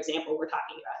particular example we're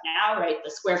talking about now, right?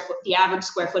 The average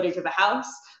square footage of a house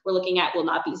we're looking at will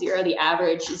not be 0. The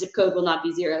average zip code will not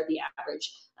be 0. The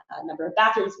average number of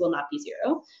bathrooms will not be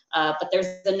 0. But there's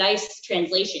a nice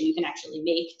translation you can actually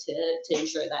make to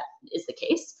ensure that is the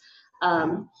case.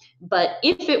 But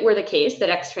if it were the case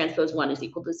that X transpose 1 is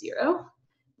equal to 0,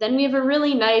 then we have a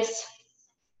really nice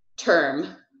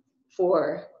term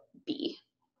for B,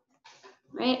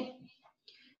 right?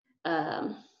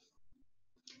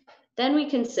 Then we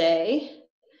can say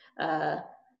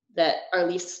that our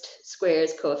least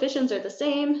squares coefficients are the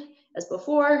same as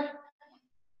before.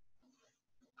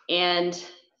 And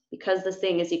because this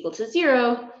thing is equal to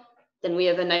 0, then we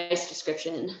have a nice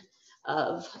description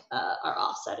of our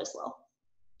offset as well,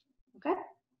 okay?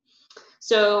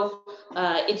 So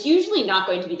it's usually not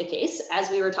going to be the case, as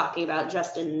we were talking about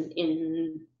just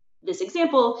in this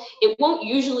example, it won't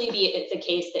usually be the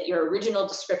case that your original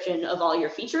description of all your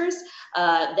features,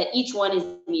 that each one is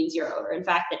mean 0, or in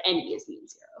fact that any is mean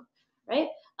 0, right?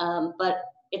 But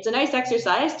it's a nice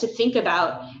exercise to think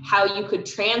about how you could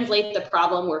translate the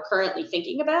problem we're currently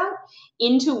thinking about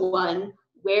into one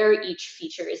where each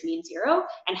feature is mean 0,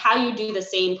 and how you do the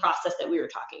same process that we were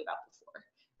talking about before,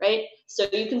 right? So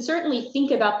you can certainly think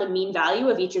about the mean value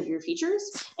of each of your features,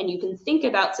 and you can think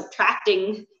about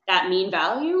subtracting that mean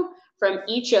value from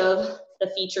each of the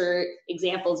feature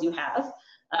examples you have,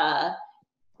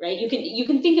 right? You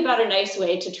can think about a nice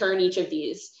way to turn each of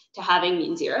these to having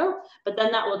mean 0, but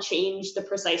then that will change the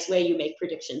precise way you make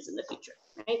predictions in the future,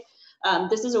 right?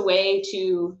 This is a way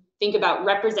to think about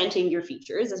representing your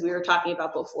features, as we were talking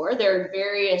about before. There are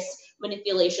various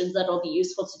manipulations that will be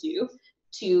useful to do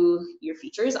to your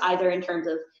features, either in terms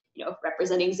of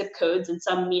representing zip codes in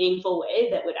some meaningful way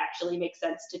that would actually make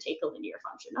sense to take a linear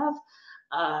function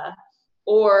of,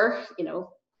 or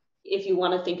if you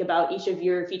want to think about each of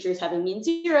your features having mean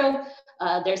 0,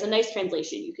 there's a nice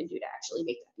translation you can do to actually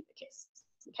make that be the case,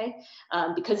 okay?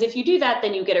 Because if you do that,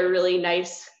 then you get a really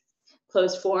nice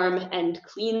closed form and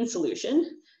clean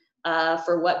solution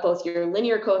for what both your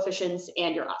linear coefficients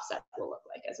and your offset will look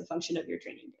like as a function of your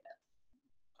training data.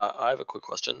 I have a quick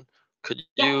question. Could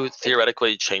you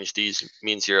theoretically change these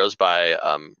mean zeros by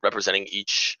representing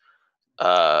each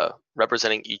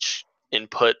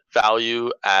input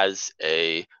value as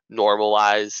a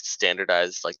normalized,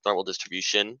 standardized, like normal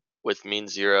distribution with mean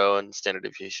zero and standard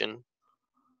deviation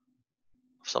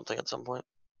of something at some point?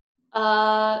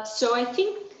 So I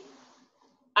think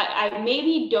I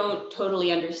maybe don't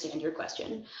totally understand your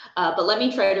question, but let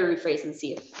me try to rephrase and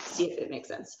see if it makes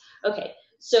sense. Okay,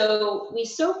 so we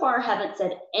so far haven't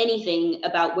said anything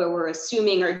about where we're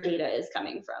assuming our data is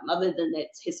coming from, other than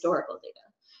its historical data,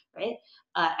 right?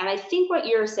 And I think what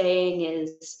you're saying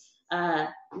is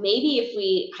maybe if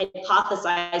we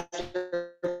hypothesize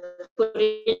or put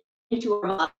it into our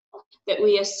model, that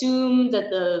we assume that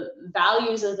the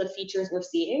values of the features we're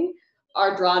seeing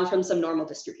are drawn from some normal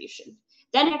distribution.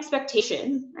 Then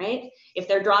expectation, right? If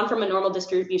they're drawn from a normal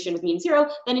distribution with mean zero,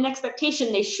 then in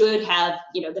expectation they should have,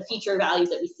 you know, the feature values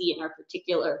that we see in our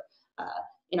particular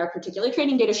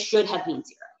training data should have mean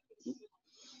zero.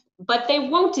 But they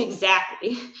won't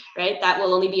exactly, right? That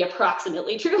will only be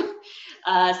approximately true.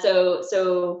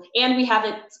 And we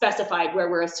haven't specified where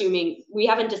we're assuming, we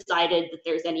haven't decided that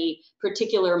there's any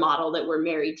particular model that we're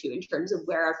married to in terms of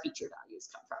where our feature values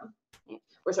come from.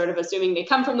 We're sort of assuming they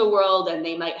come from the world and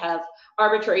they might have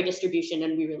arbitrary distribution,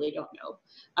 and we really don't know.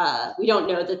 We don't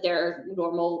know that they're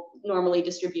normally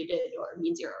distributed or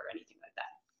mean zero or anything like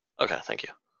that. Okay, thank you.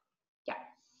 Yeah.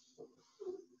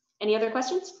 Any other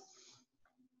questions?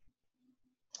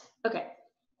 Okay,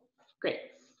 great.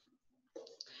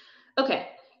 Okay,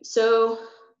 so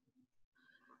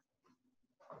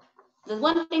the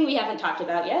one thing we haven't talked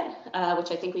about yet,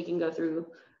 which I think we can go through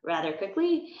rather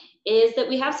quickly, is that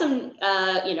we have some,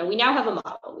 we now have a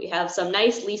model. We have some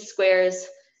nice least squares,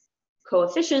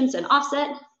 coefficients, and offset.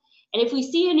 And if we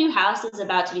see a new house is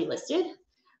about to be listed,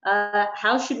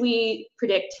 how should we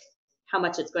predict how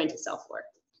much it's going to sell for?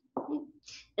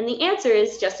 And the answer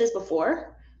is just as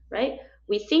before, right?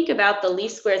 We think about the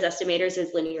least squares estimators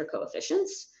as linear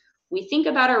coefficients. We think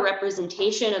about our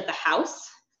representation of the house,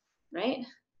 right?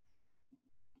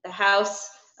 The house,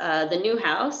 the new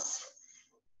house,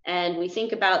 and we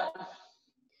think about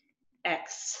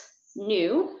X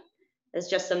new as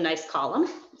just some nice column,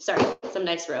 some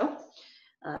nice row,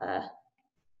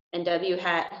 and W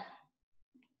hat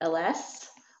LS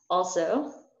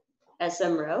also as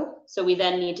some row. So we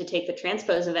then need to take the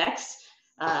transpose of X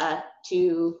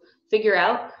to figure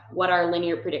out what our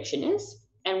linear prediction is,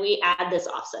 and we add this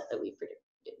offset that we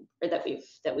predicted, or that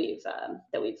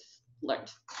we've learned.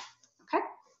 Okay,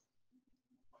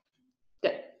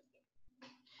 good.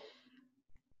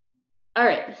 All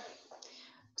right.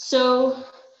 So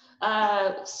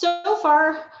so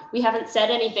far we haven't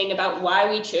said anything about why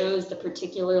we chose the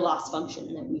particular loss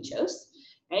function that we chose,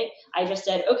 right? I just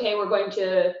said, okay, we're going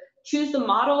to choose the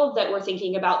model that we're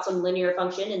thinking about some linear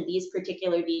function in these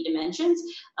particular d dimensions,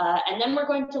 and then we're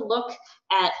going to look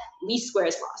at least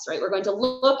squares loss, right? We're going to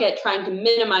look at trying to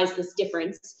minimize this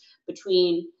difference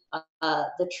between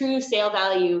the true sale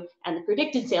value and the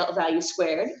predicted sale value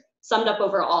squared, summed up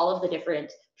over all of the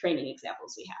different training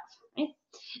examples we have, right?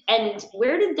 And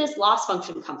where did this loss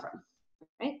function come from,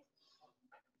 right?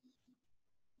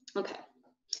 Okay.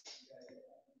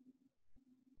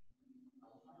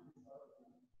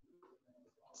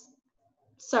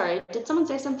 Sorry, did someone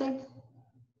say something?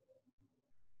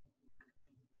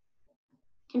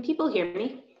 Can people hear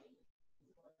me?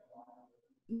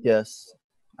 Yes,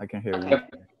 I can hear you.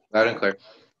 Yep, loud and clear.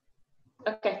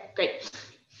 Okay, great.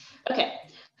 Okay,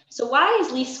 so why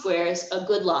is least squares a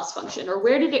good loss function, or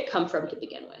where did it come from to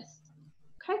begin with?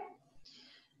 Okay,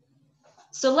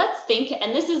 so let's think,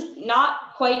 and this is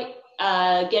not quite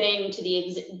getting to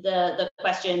the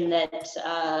question that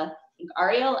I think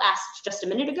Ariel asked just a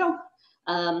minute ago.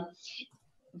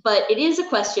 But it is a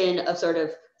question of sort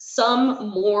of some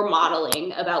more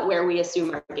modeling about where we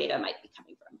assume our data might be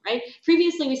coming from, right?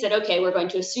 Previously we said, okay, we're going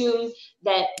to assume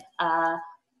that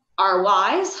our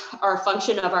y's are a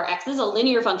function of our x's, a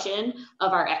linear function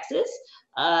of our x's,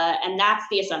 and that's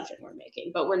the assumption we're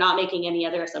making, but we're not making any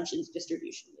other assumptions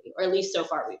distributionally, or at least so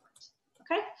far we weren't,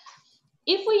 okay?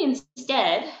 If we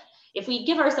instead, if we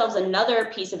give ourselves another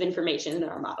piece of information in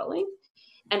our modeling,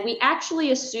 and we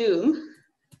actually assume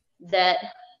that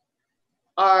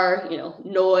our,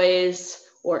 noise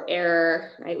or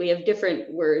error, right? We have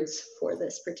different words for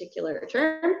this particular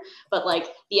term, but like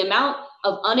the amount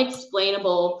of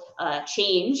unexplainable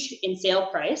change in sale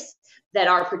price that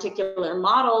our particular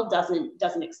model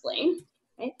doesn't explain,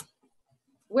 right?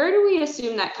 Where do we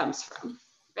assume that comes from,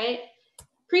 right?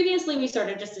 previously we sort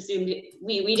of just assumed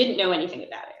we didn't know anything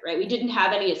about it, right? We didn't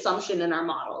have any assumption in our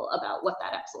model about what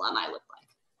that epsilon I looked like.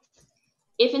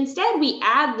 If instead we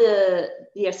add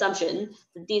the assumption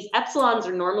that these epsilons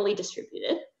are normally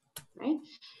distributed, right?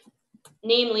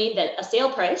 Namely that a sale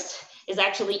price is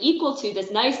actually equal to this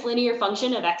nice linear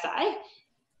function of xi,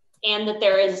 and that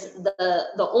there is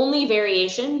the only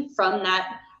variation from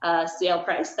that sale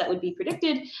price that would be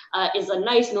predicted is a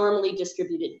nice normally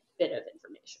distributed bit of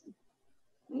information.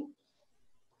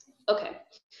 Okay,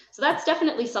 so that's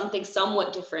definitely something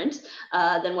somewhat different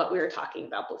than what we were talking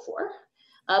about before.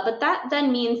 But that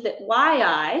then means that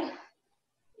yi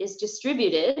is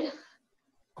distributed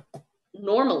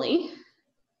normally,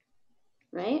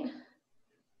 right,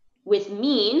 with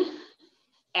mean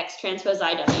x transpose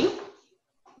iw,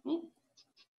 right,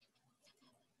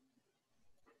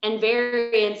 and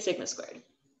variance sigma squared.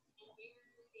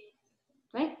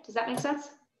 Right? Does that make sense?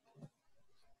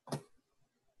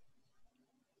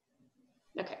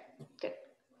 Okay, good.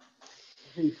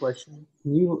 I have a question.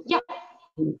 Can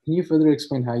you further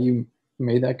explain how you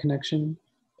made that connection?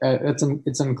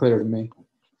 It's unclear to me.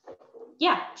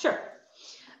 Yeah, sure.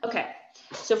 Okay,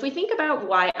 so if we think about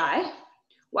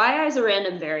yi is a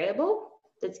random variable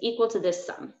that's equal to this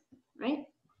sum, right?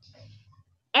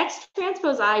 X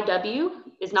transpose iw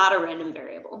is not a random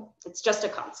variable. It's just a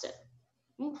constant.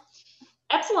 Right?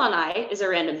 Epsilon I is a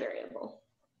random variable,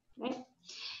 right?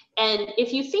 And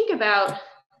if you think about,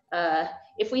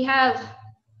 if we have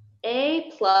a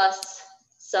plus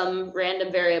some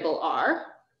random variable r,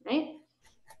 right?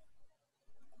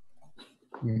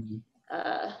 Mm-hmm.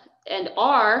 And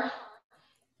r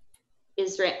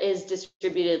is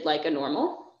distributed like a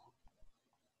normal,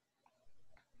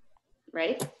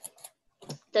 right?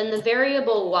 Then the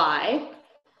variable y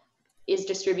is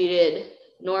distributed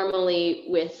normally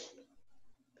with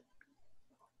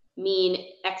mean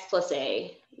x plus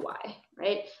a y,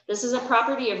 right? This is a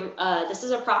property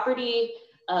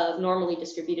of normally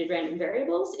distributed random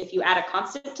variables. If you add a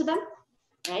constant to them,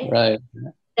 right? Right.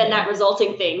 Then that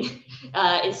resulting thing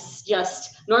is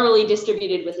just normally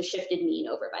distributed with a shifted mean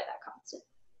over by that constant.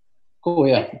 Cool.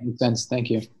 Yeah, okay? makes sense. Thank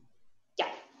you. Yeah.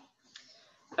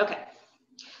 Okay.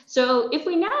 So if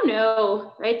we now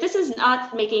know, right, this is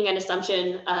not making an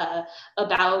assumption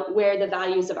about where the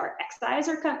values of our xi's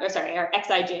are our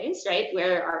xij's, right,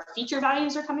 where our feature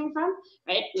values are coming from,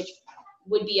 right, which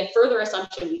would be a further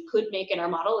assumption we could make in our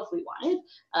model if we wanted.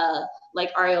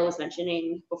 Like Ariel was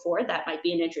mentioning before, that might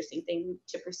be an interesting thing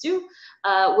to pursue.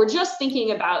 We're just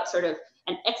thinking about sort of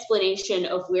an explanation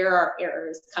of where our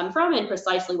errors come from and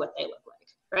precisely what they look like.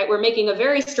 Right, we're making a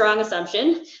very strong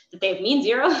assumption that they have mean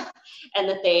zero and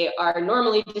that they are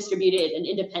normally distributed and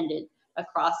independent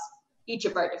across each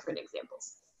of our different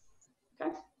examples.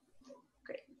 Okay,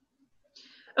 great.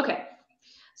 Okay,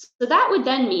 so that would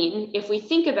then mean if we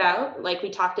think about, like we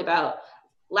talked about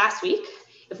last week,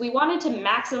 if we wanted to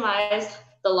maximize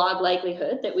the log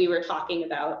likelihood that we were talking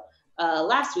about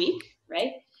last week,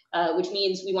 right, which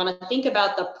means we want to think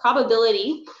about the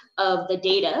probability of the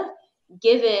data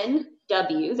given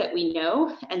W that we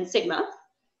know and sigma,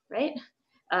 right?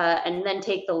 And then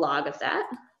take the log of that,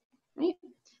 right?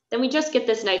 Then we just get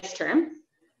this nice term,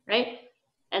 right?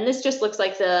 And this just looks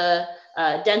like the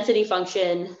density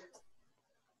function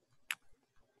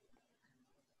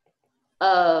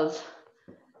of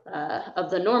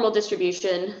the normal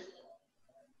distribution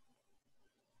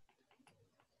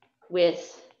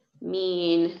with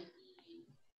mean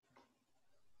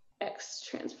X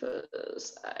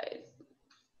transpose I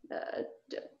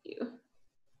W.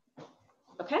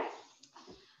 Okay,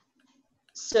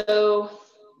 so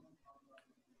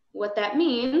what that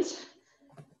means,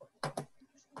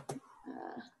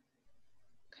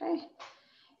 okay,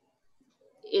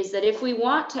 is that if we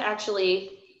want to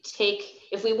actually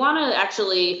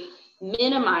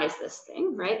minimize this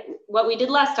thing, right? What we did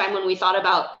last time when we thought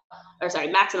about,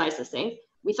 maximize this thing,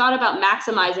 we thought about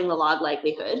maximizing the log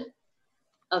likelihood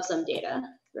of some data,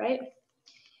 right?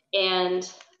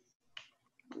 And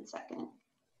one second.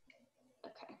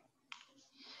 Okay.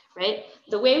 Right?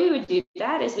 The way we would do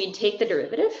that is we'd take the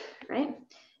derivative, right?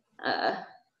 And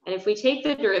if we take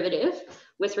the derivative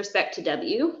with respect to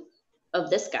W of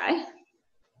this guy,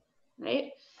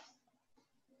 right?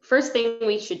 First thing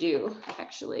we should do,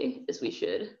 actually, is we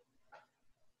should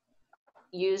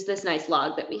use this nice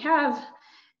log that we have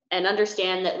and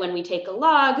understand that when we take a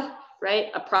log, right,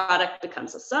 a product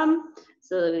becomes a sum.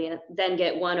 So we then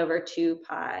get 1 over 2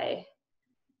 pi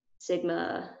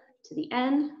sigma to the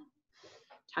n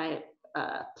time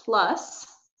plus,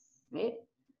 right,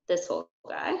 this whole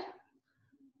guy,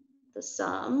 the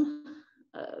sum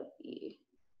of the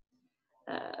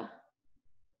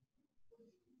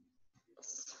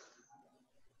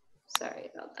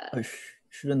Sorry about that.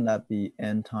 Shouldn't that be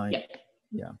n times?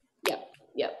 Yep. Yeah.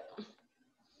 Yep.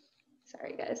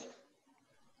 Sorry, guys.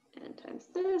 N times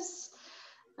this.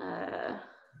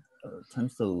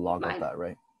 Times the log of that,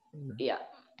 right? Yeah.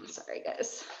 Sorry,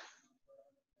 guys.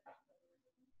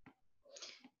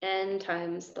 N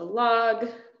times the log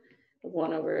of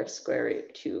 1 over square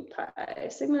root 2 pi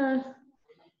sigma,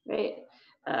 right?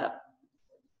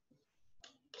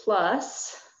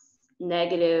 Plus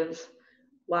negative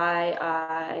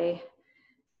yi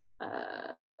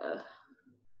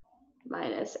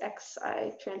minus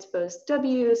xi transpose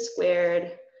w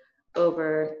squared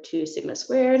over 2 sigma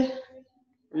squared.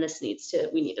 And this needs to,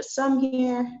 we need a sum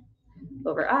here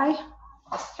over I,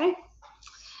 okay?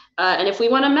 And if we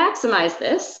want to maximize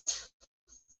this,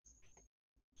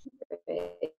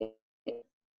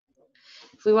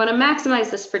 if we want to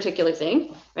maximize this particular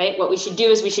thing, right, what we should do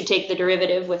is we should take the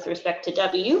derivative with respect to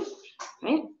w,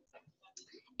 right?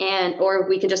 And, or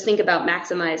we can just think about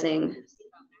maximizing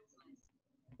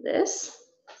this,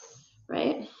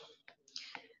 right?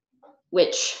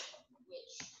 Which,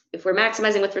 if we're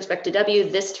maximizing with respect to w,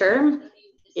 this term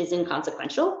is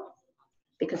inconsequential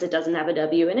because it doesn't have a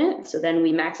w in it. So then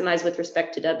we maximize with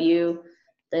respect to w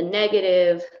the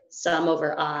negative sum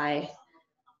over I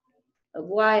of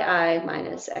yi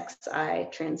minus xi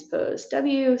transpose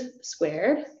w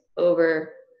squared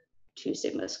over 2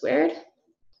 sigma squared.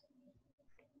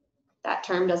 That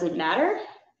term doesn't matter,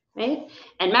 right?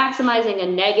 And maximizing a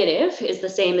negative is the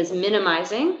same as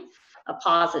minimizing a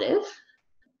positive.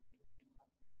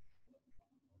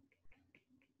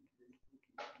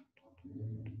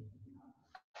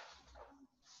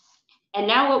 And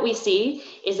now what we see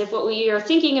is if what we are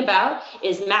thinking about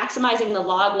is maximizing the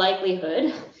log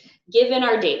likelihood given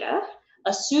our data,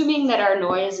 assuming that our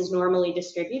noise is normally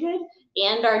distributed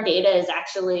and our data is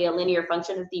actually a linear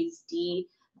function of these d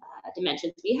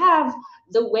dimensions we have,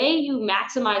 the way you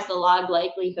maximize the log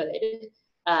likelihood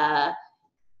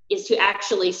is to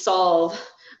actually solve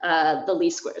the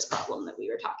least squares problem that we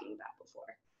were talking about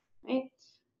before, right?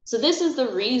 So this is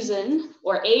the reason,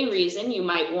 or a reason, you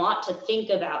might want to think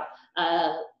about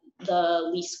the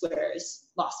least squares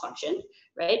loss function,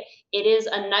 right? It is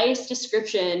a nice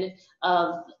description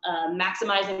of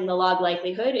maximizing the log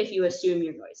likelihood if you assume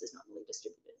your noise is normally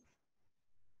distributed.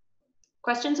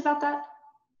 Questions about that?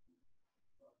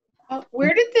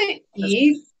 Where did the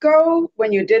E go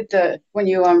when you did when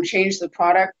you changed the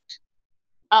product?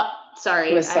 Oh, sorry,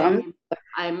 to a sum?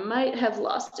 I might have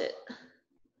lost it.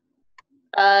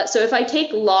 So if I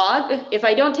take log, if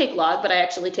I don't take log, but I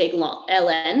actually take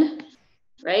ln,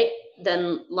 right?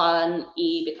 Then ln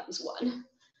E becomes 1.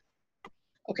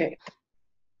 Okay.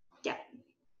 Yeah.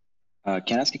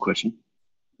 Can I ask a question?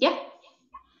 Yeah.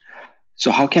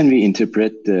 So how can we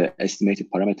interpret the estimated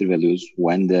parameter values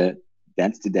when the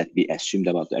density that we assumed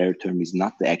about the error term is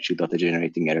not the actual data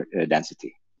generating error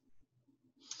density?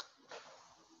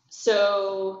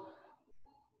 So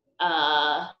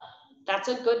that's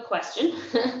a good question.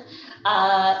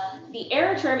 The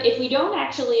error term, if we don't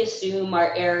actually assume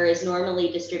our error is normally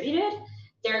distributed,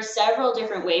 there are several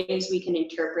different ways we can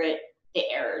interpret the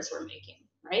errors we're making,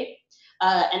 right?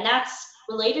 And that's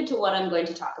related to what I'm going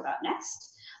to talk about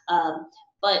next.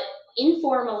 But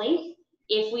informally,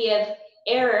 if we have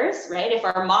errors, right, if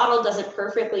our model doesn't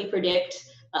perfectly predict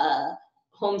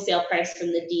home sale price from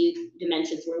the D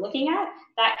dimensions we're looking at,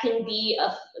 that can be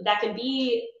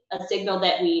a signal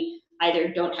that we either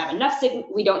don't have enough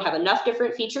we don't have enough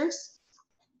different features,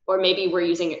 or maybe we're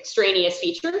using extraneous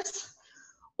features,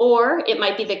 or it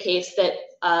might be the case that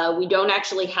we don't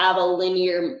actually have a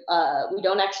linear,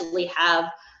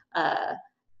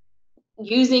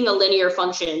 using a linear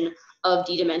function of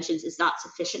D dimensions is not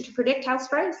sufficient to predict house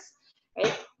price,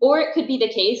 right? Or it could be the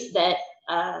case that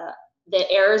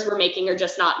the errors we're making are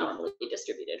just not normally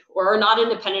distributed or are not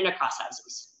independent across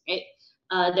houses, right?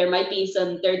 There might be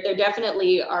some, there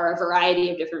definitely are a variety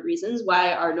of different reasons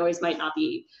why our noise might not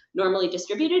be normally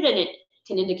distributed, and it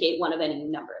can indicate one of any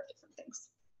number of different things.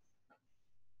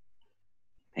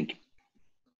 Thank you.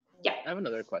 Yeah. I have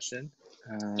another question.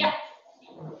 Yeah.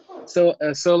 So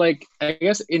like, I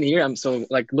guess in here, I'm so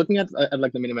like looking at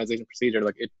like the minimization procedure,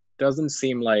 like it doesn't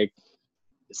seem like,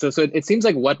 so it seems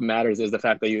like what matters is the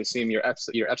fact that you assume your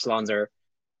epsilons are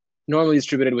normally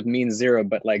distributed with mean 0,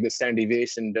 but like the standard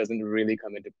deviation doesn't really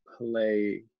come into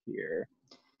play here.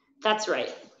 That's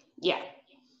right. Yeah.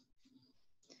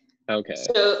 Okay.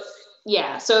 So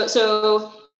yeah,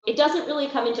 so it doesn't really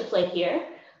come into play here,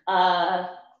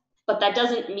 but that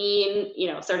doesn't mean, you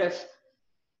know, sort of,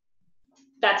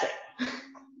 that's it,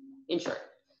 in short.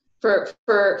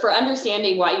 For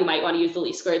understanding why you might want to use the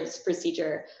least squares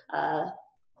procedure,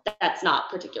 that's not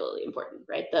particularly important,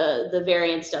 right? The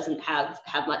variance doesn't have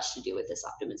much to do with this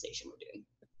optimization we're doing.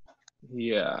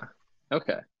 Yeah.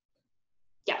 Okay.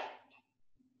 Yeah.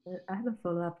 I have a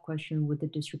follow-up question with the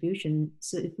distribution.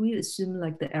 So if we assume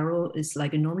like the error is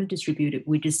like a normally distributed,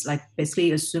 we just like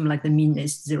basically assume like the mean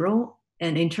is 0.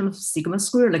 And in terms of sigma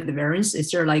square, like the variance,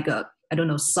 is there like a, I don't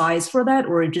know, size for that,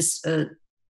 or just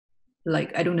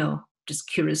like, I don't know, just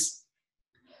curious.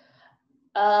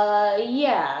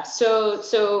 Yeah,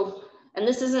 so, and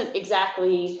this isn't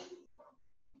exactly,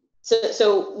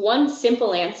 so one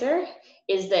simple answer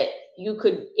is that you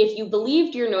could, if you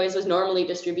believed your noise was normally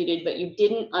distributed, but you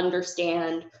didn't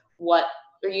understand what,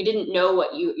 or you didn't know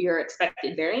what your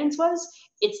expected variance was,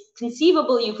 it's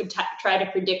conceivable you could try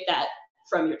to predict that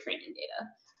from your training data.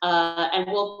 And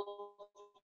we'll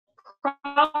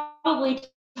probably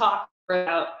talk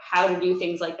about how to do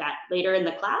things like that later in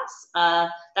the class.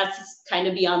 That's kind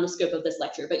of beyond the scope of this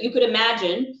lecture, but you could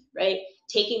imagine, right,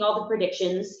 taking all the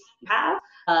predictions you have,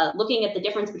 looking at the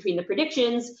difference between the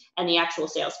predictions and the actual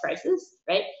sales prices,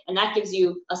 right? And that gives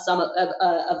you a sum of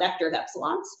a vector of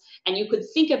epsilons. And you could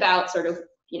think about sort of,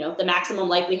 you know, the maximum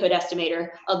likelihood estimator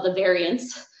of the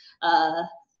variance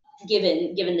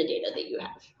given the data that you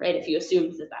have, right? If you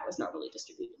assumed that that was normally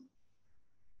distributed.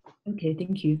 Okay,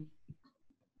 thank you.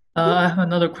 I have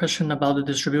another question about the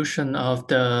distribution of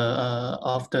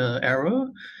the error.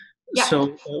 Yeah.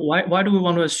 So why do we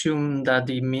want to assume that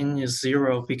the mean is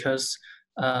 0? Because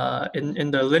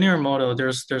in the linear model,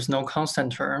 there's no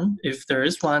constant term. If there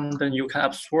is one, then you can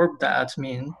absorb that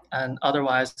mean, and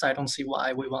otherwise, I don't see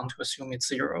why we want to assume it's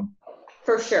 0.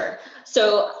 For sure.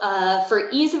 So for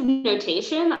ease of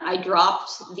notation, I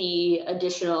dropped the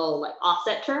additional like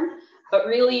offset term, but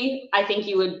really, I think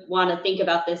you would want to think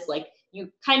about this like you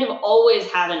kind of always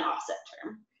have an offset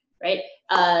term, right?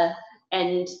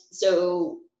 And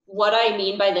so what I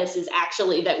mean by this is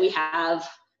actually that we have,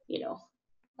 you know,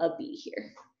 a b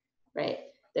here, right?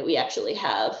 That we actually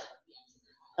have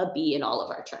a b in all of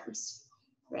our terms,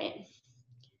 right?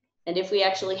 And if we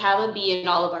actually have a b in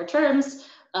all of our terms,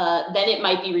 then it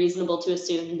might be reasonable to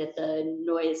assume that the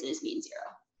noise is mean 0,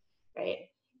 right?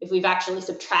 If we've actually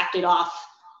subtracted off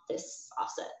this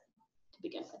offset to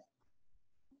begin with.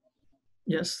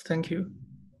 Yes, thank you.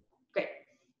 Great.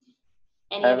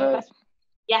 Any other questions?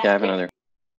 Yeah, I have another.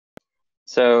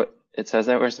 So it says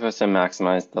that we're supposed to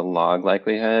maximize the log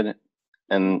likelihood,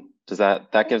 and does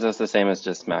that gives us the same as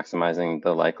just maximizing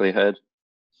the likelihood?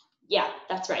 Yeah,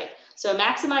 that's right. So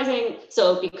maximizing,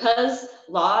 so because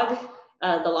log,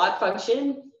 the log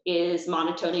function is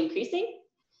monotone increasing,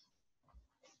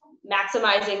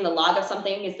 maximizing the log of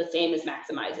something is the same as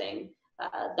maximizing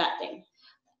that thing.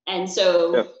 And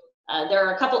so there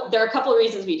are a couple of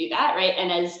reasons we do that, right?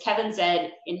 And as Kevin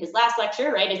said in his last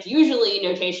lecture, right, it's usually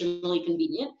notationally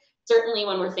convenient, certainly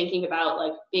when we're thinking about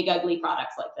like big ugly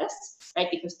products like this, right?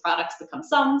 Because products become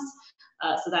sums,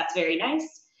 so that's very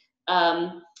nice.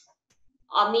 On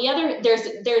the other,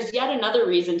 there's yet another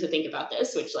reason to think about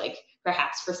this, which like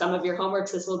perhaps for some of your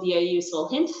homeworks, this will be a useful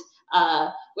hint.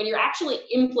 When you're actually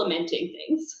implementing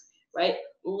things, right?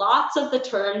 Lots of the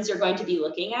terms you're going to be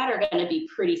looking at are going to be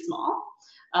pretty small.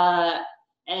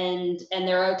 And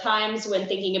there are times when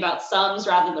thinking about sums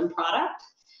rather than product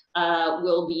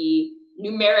will be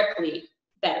numerically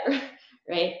better,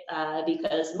 right?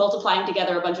 Because multiplying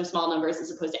together a bunch of small numbers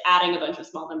as opposed to adding a bunch of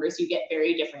small numbers, you get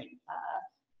very different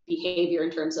behavior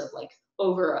in terms of like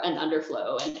over and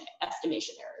underflow and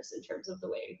estimation errors in terms of the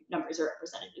way numbers are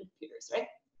represented in computers, right?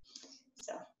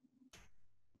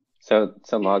 So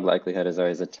log likelihood is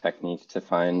always a technique to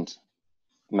find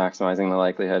maximizing the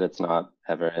likelihood. It's not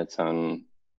ever its own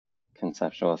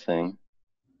conceptual thing.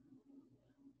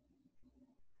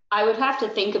 I would have to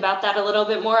think about that a little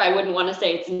bit more. I wouldn't want to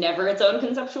say it's never its own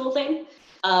conceptual thing,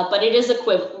 but it is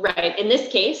equivalent, right? In this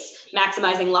case,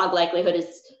 maximizing log likelihood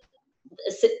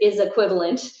is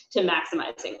equivalent to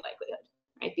maximizing likelihood,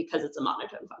 right? Because it's a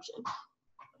monotone function.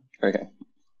 Okay.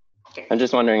 I'm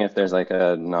just wondering if there's like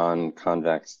a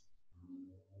non-convex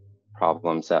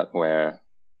problem set where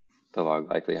the log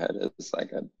likelihood is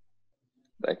like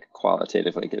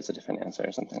qualitatively gives a different answer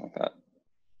or something like that.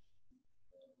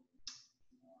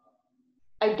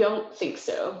 I don't think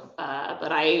so,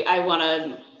 but I want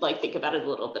to like think about it a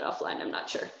little bit offline. I'm not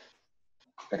sure.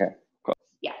 Okay, cool.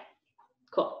 Yeah,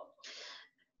 cool.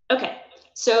 Okay,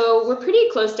 so we're pretty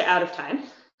close to out of time,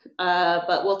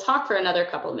 but we'll talk for another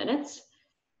couple minutes,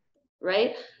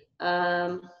 right?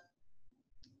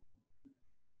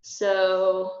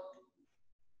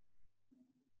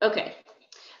 Okay,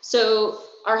 so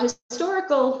our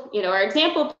historical, our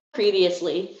example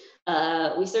previously,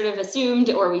 we sort of assumed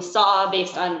or we saw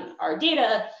based on our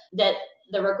data that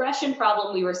the regression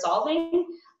problem we were solving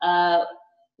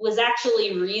was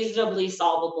actually reasonably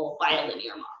solvable by a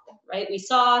linear model, right? We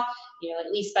saw, you know,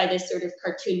 at least by this sort of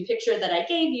cartoon picture that I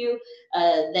gave you,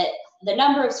 that the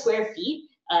number of square feet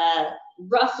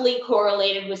roughly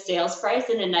correlated with sales price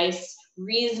in a nice,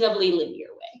 reasonably linear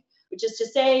way, which is to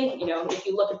say, you know, if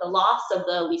you look at the loss of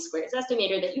the least squares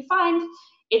estimator that you find,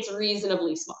 it's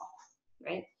reasonably small,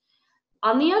 right?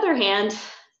 On the other hand,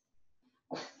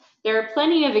 there are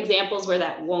plenty of examples where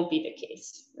that won't be the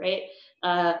case, right?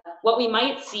 What we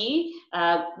might see,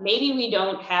 maybe we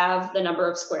don't have the number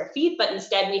of square feet, but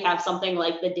instead we have something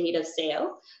like the date of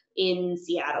sale in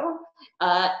Seattle.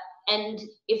 And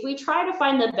if we try to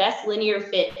find the best linear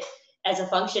fit as a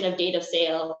function of date of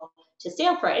sale to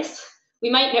sale price, we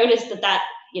might notice that that,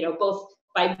 you know, both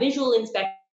by visual inspection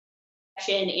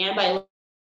and by looking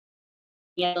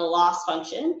at the loss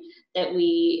function that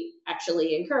we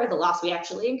actually incur, the loss we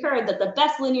actually incurred, that the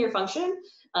best linear function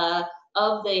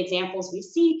of the examples we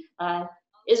see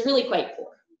is really quite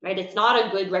poor, right? It's not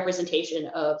a good representation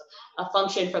of a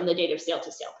function from the date of sale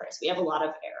to sale price. We have a lot of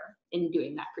error in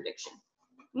doing that prediction.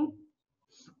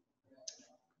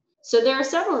 So there are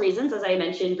several reasons, as I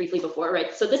mentioned briefly before,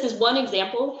 right? So this is one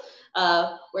example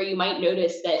where you might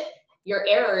notice that your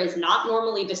error is not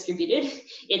normally distributed.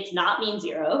 It's not mean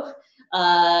zero.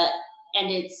 And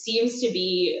it seems to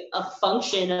be a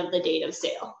function of the date of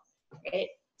sale, right?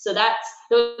 So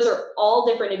those are all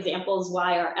different examples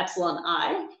why our epsilon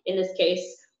I, in this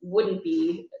case, wouldn't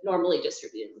be normally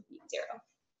distributed with mean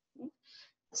zero.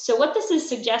 So what this is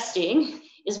suggesting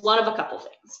is one of a couple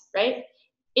things, right?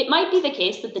 It might be the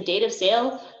case that the date of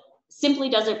sale simply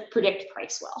doesn't predict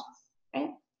price well, right?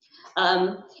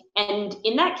 And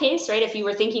in that case, right, if you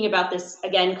were thinking about this,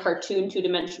 again, cartoon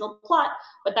two-dimensional plot,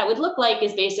 what that would look like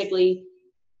is basically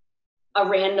a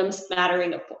random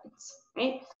smattering of points,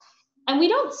 right? And we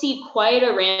don't see quite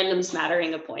a random scatter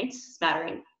of points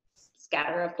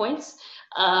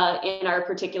in our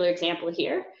particular example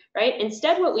here, right?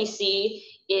 Instead, what we see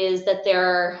is that there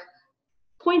are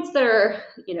points that are,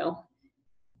 you know,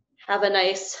 have a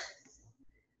nice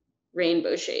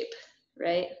rainbow shape,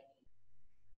 right?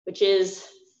 Which is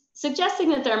suggesting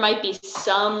that there might be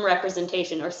some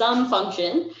representation or some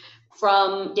function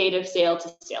from date of sale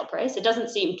to sale price. It doesn't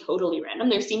seem totally random.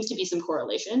 There seems to be some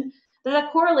correlation, but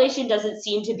that correlation doesn't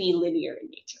seem to be linear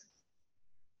in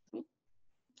nature.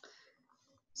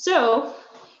 So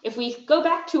if we go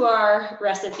back to our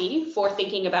recipe for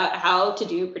thinking about how to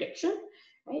do prediction,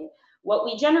 right? What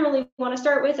we generally want to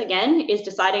start with, again, is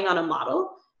deciding on a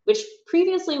model, which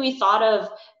previously we thought of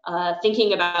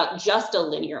thinking about just a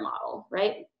linear model,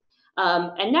 right?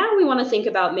 And now we want to think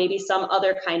about maybe some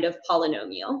other kind of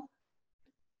polynomial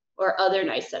or other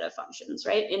nice set of functions,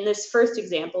 right? In this first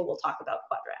example, we'll talk about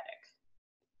quadratic,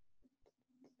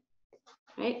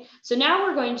 right? So now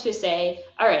we're going to say,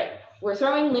 all right, we're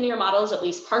throwing linear models at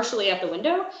least partially out the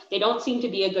window. They don't seem to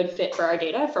be a good fit for our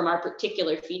data from our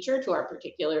particular feature to our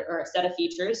particular, or a set of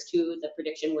features to the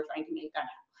prediction we're trying to make on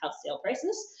house sale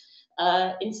prices.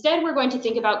 Instead, we're going to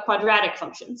think about quadratic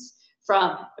functions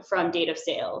from date of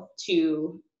sale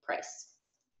to price,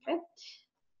 okay?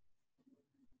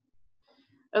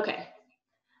 Okay,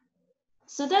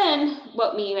 so then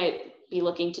what we might be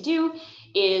looking to do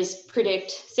is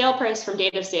predict sale price from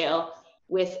date of sale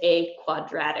with a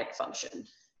quadratic function,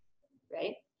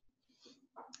 right?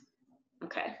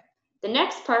 Okay, the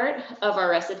next part of our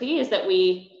recipe is that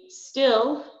we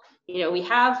still, you know, we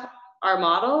have our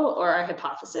model or our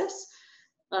hypothesis,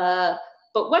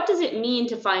 but what does it mean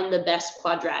to find the best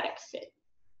quadratic fit,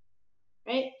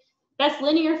 right? Best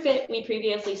linear fit, we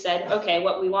previously said, okay,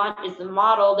 what we want is the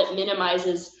model that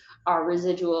minimizes our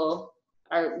residual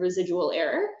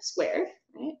error squared,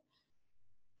 right?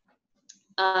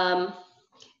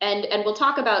 And we'll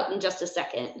talk about in just a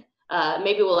second,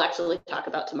 maybe we'll actually talk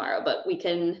about tomorrow, but we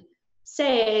can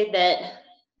say that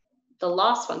the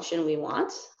loss function we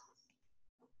want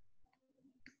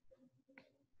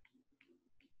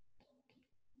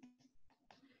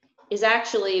is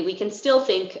actually, we can still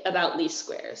think about least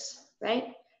squares,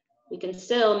 right? We can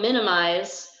still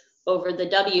minimize over the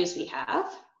w's we have,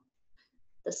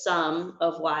 the sum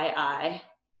of yi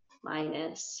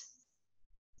minus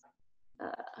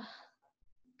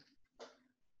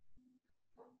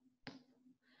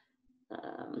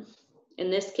in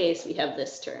this case, we have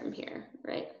this term here,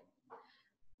 right?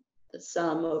 The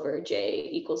sum over j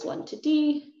equals 1 to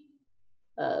d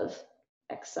of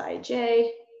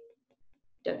xij,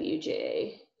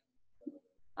 wj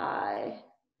I,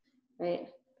 right?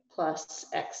 Plus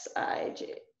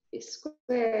xij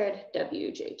squared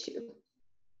wj2.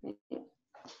 Right?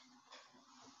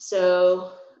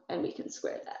 So, and we can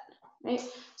square that. right?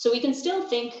 So we can still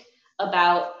think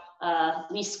about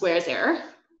least squares error.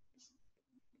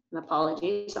 And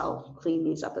apologies, I'll clean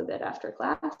these up a bit after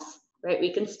class, right?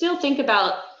 We can still think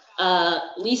about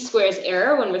least squares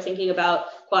error when we're thinking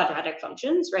about quadratic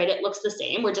functions, right? It looks the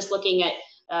same. We're just looking at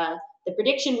the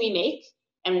prediction we make,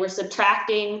 and we're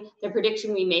subtracting the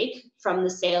prediction we make from the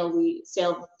sale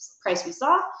price we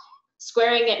saw,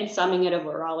 squaring it and summing it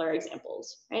over all our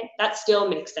examples, right? That still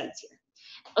makes sense here.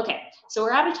 Okay, so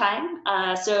we're out of time.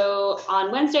 So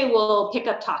on Wednesday, we'll pick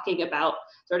up talking about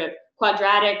sort of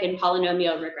quadratic and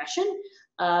polynomial regression,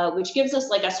 which gives us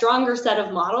like a stronger set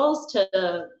of models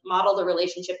to model the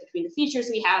relationship between the features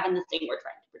we have and the thing we're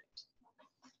trying to predict.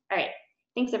 All right,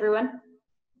 thanks everyone.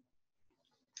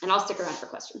 And I'll stick around for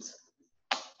questions.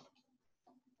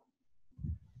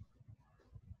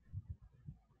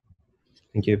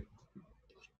 Thank you.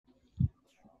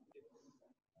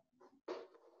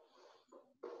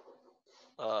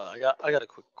 I got a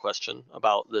quick question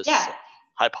about this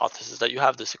hypothesis that you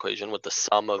have this equation with the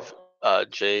sum of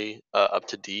j up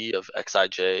to d of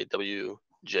xij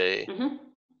wj.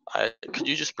 Could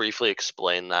you just briefly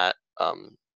explain that?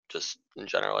 Just in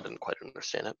general, I didn't quite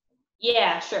understand it.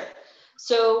 Yeah, sure.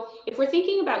 So if we're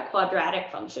thinking about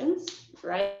quadratic functions,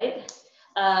 right?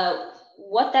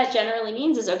 What that generally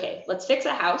means is, okay, let's fix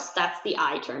a house. That's the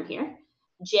I term here.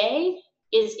 J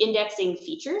is indexing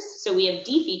features. So we have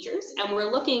D features, and we're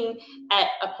looking at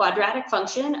a quadratic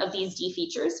function of these D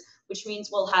features, which means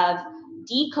we'll have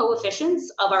D coefficients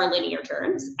of our linear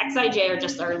terms. Xij are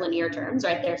just our linear terms,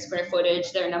 right? Their square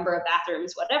footage, their number of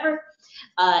bathrooms, whatever.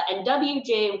 And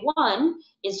Wj1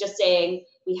 is just saying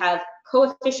we have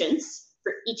coefficients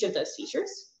for each of those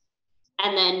features.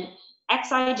 And then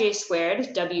Xij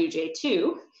squared,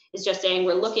 Wj2, is just saying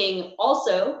we're looking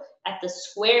also at the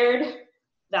squared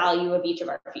value of each of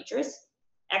our features.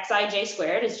 Xij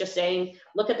squared is just saying,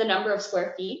 look at the number of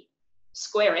square feet,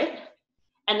 square it,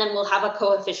 and then we'll have a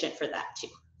coefficient for that too.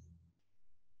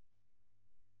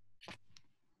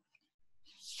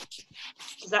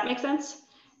 Does that make sense?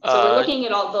 So we're looking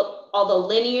at all the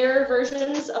linear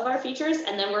versions of our features,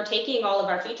 and then we're taking all of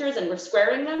our features and we're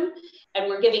squaring them, and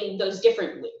we're giving those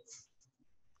different weights.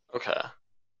 Okay.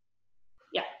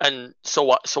 Yeah. And so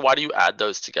why do you add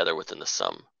those together within the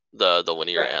sum, the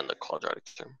linear and the quadratic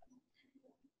term?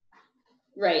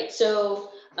 Right.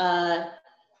 So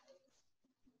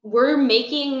we're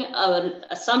making an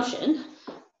assumption,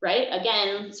 right?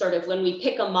 Again, sort of when we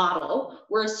pick a model,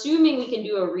 we're assuming we can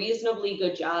do a reasonably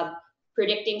good job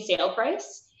predicting sale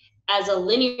price as a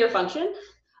linear function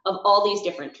of all these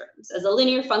different terms, as a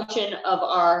linear function of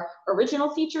our original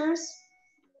features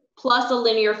plus a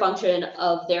linear function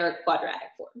of their quadratic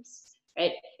forms,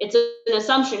 right? It's an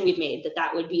assumption we've made that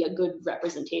that would be a good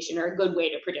representation or a good way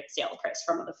to predict sale price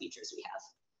from the features we have.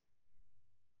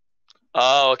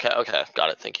 Oh, okay, got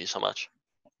it. Thank you so much.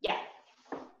 Yeah.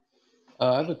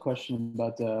 I have a question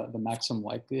about the maximum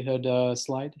likelihood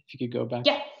slide. If you could go back.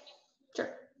 Yeah, sure.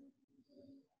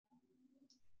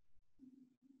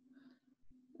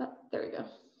 Oh, there we go.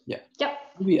 Yeah. Yep.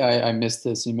 Maybe I missed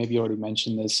this. You maybe already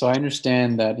mentioned this. So I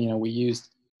understand that we used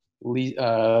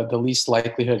the least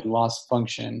likelihood loss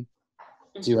function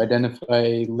to identify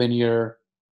a linear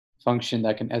function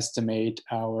that can estimate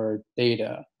our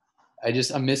data.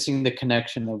 I'm missing the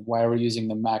connection of why we're using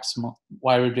the maximum,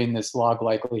 why we're doing this log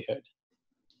likelihood.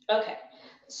 Okay,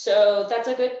 so that's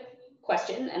a good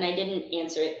question, and I didn't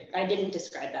answer it. I didn't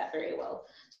describe that very well.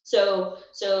 So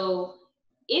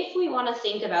if we want to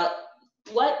think about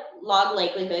what log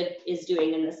likelihood is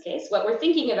doing in this case, what we're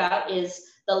thinking about is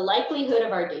the likelihood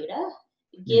of our data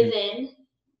given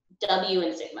W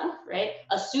and sigma, right?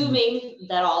 Assuming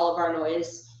that all of our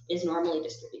noise is normally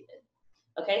distributed.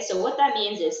 Okay, so what that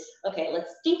means is, okay,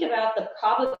 let's think about the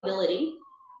probability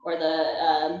or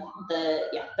the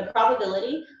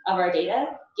probability of our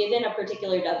data given a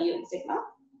particular W and sigma.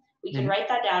 We can write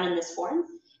that down in this form,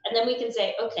 and then we can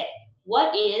say, okay,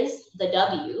 what is the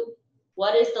W?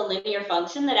 What is the linear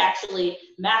function that actually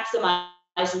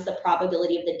maximizes the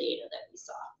probability of the data that we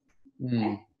saw?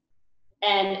 Okay?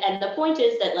 And the point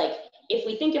is that, like, if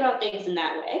we think about things in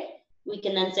that way, we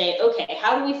can then say, okay,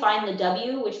 how do we find the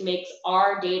W which makes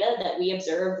our data that we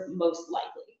observe most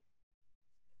likely?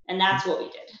 And that's what we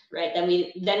did, right?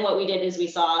 Then what we did is we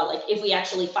saw, like, if we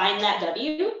actually find that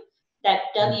W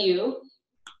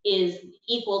is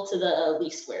equal to the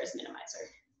least squares minimizer.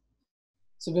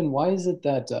 So then why is it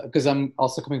that, because I'm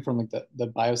also coming from like the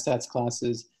biostats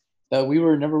classes, that we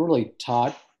were never really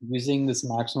taught using this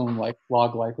maximum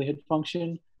log likelihood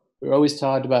function. We were always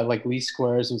taught about like least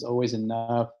squares was always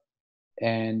enough,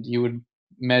 and you would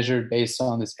measure based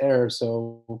on this error.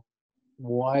 So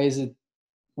why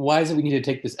why is it we need to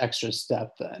take this extra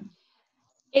step then?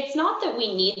 It's not that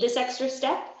we need this extra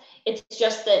step. It's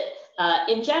just that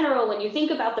in general, when you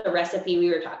think about the recipe we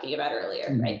were talking about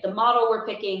earlier, right? The model we're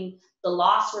picking, the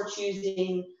loss we're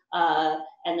choosing,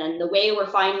 and then the way we're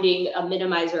finding a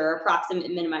minimizer or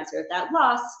approximate minimizer of that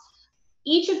loss,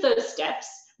 each of those steps,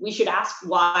 we should ask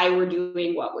why we're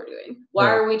doing what we're doing.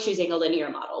 Why are we choosing a linear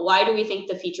model? Why do we think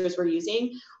the features we're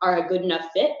using are a good enough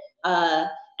fit?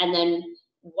 And then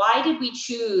why did we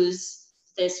choose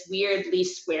this weird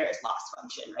least squares loss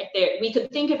function, right? There, we could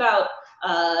think about,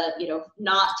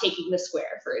 not taking the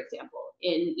square, for example,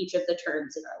 in each of the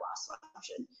terms in our loss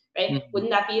function, right?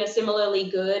 Wouldn't that be a similarly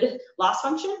good loss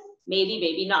function? Maybe,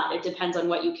 maybe not. It depends on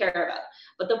what you care about.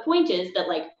 But the point is that,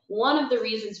 like, one of the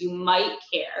reasons you might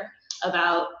care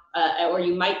about, or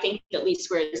you might think that least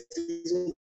squares is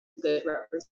a good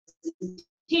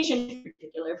representation of a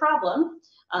particular problem,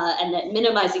 and that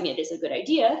minimizing it is a good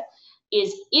idea,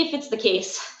 is if it's the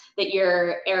case that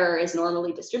your error is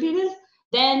normally distributed,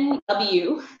 then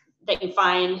W that you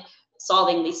find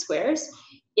solving these squares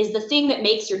is the thing that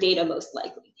makes your data most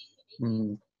likely.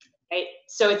 Right?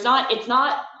 So it's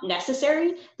not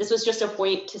necessary. This was just a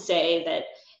point to say that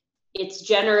it's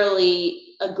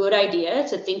generally a good idea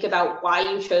to think about why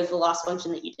you chose the loss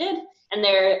function that you did. And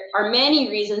there are many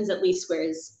reasons that least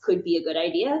squares could be a good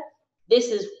idea. This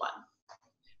is one.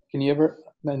 Can you ever,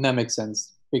 and that makes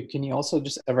sense, but can you also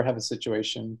just ever have a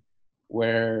situation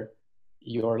where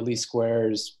your least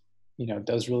squares,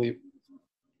 does really,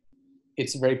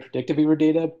 it's very predictive of your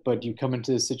data, but you come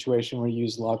into a situation where you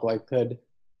use log likelihood.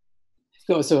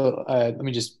 So let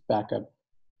me just back up.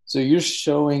 So you're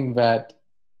showing that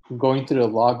going through the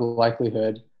log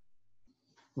likelihood,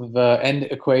 the end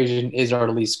equation is our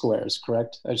least squares,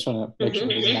 correct? I just want to make sure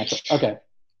it's natural.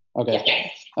 Okay.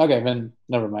 Okay, then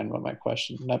never mind what my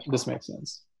question. This makes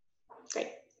sense. Great.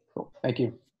 Cool. Thank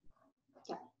you.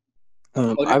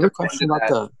 I have a question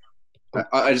about the.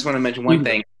 I just want to mention one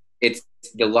thing. It's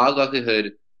the log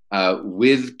likelihood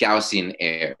with Gaussian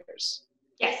errors.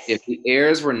 Yes. If the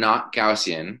errors were not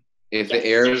Gaussian, if the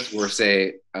errors were,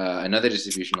 say, another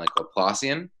distribution like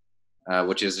Laplacian,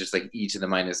 which is just like e to the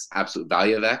minus absolute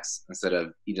value of x instead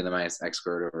of e to the minus x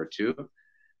squared over 2,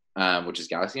 which is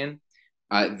Gaussian,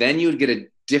 then you would get a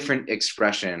different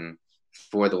expression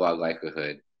for the log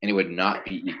likelihood, and it would not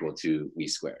be equal to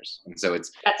least squares. And so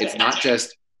it's not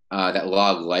just that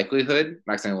log likelihood,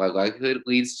 maximizing log likelihood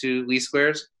leads to least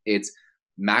squares. It's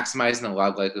maximizing the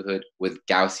log likelihood with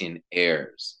Gaussian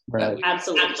errors. Right.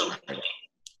 Absolutely.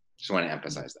 Just want to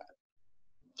emphasize that.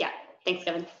 Yeah. Thanks,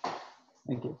 Kevin.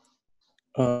 Thank you.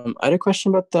 I had a question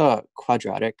about the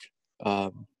quadratic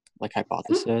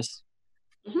hypothesis.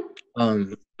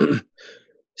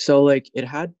 So it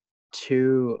had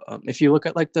two, if you look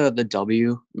at the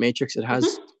W matrix, it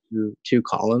has two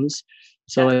columns.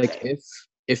 So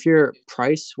if your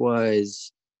price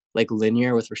was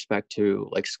linear with respect to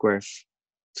square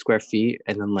feet,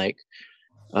 and then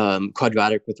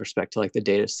quadratic with respect to the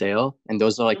date of sale, and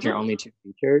those are your only two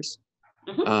features,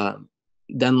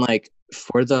 then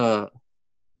for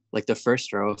the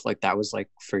first row, if that was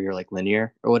for your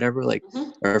linear or whatever,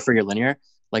 or for your linear,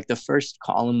 the first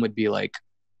column would be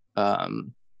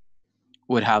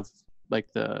would have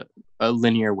a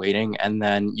linear weighting, and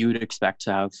then you would expect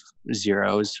to have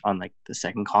zeros on the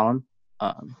second column,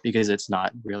 because it's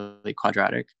not really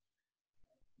quadratic.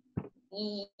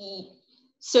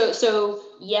 So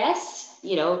yes,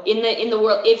 in the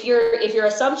world, if your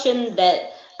assumption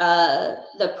that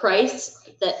the price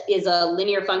that is a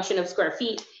linear function of square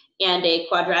feet and a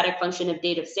quadratic function of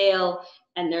date of sale,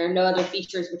 and there are no other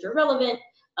features which are relevant,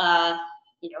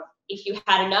 if you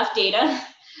had enough data,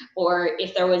 or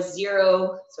if there was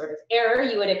zero sort of error,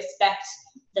 you would expect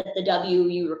that the W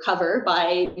you recover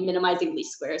by minimizing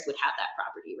least squares would have that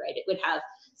property, right? It would have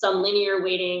some linear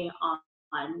weighting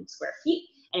on square feet,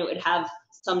 and it would have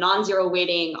some non-zero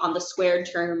weighting on the squared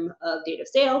term of date of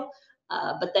sale,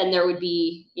 but then there would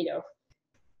be,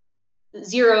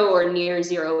 zero or near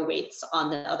zero weights on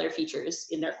the other features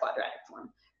in their quadratic form,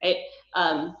 right?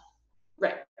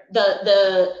 Right.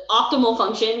 The optimal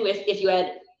function, if you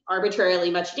had arbitrarily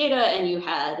much data and you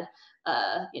had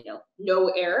no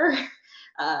error,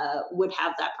 would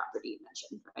have that property you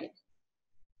mentioned, right?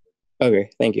 Okay,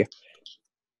 thank you.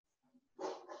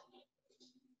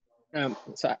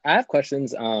 So I have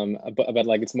questions about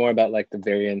it's more about the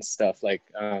variance stuff,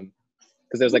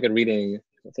 because there's a reading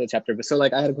for the chapter. But so I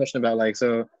had a question about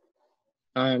so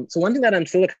one thing that I'm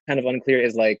still kind of unclear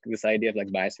is this idea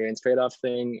of bias variance trade-off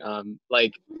thing.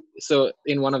 So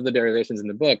in one of the derivations in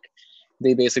the book,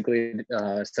 they basically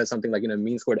said something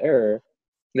mean squared error,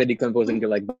 they decompose into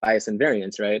bias and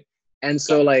variance, right? And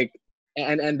so like,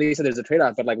 and they said there's a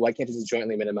trade-off, but like, why can't you just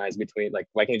jointly minimize between, like,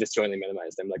 why can't you just jointly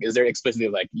minimize them? Like, is there explicitly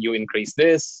like, you increase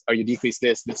this or you decrease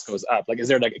this, this goes up? Like, is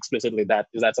there like explicitly that,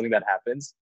 is that something that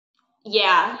happens?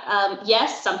 Yeah,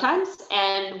 yes, sometimes.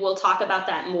 And we'll talk about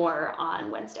that more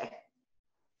on Wednesday.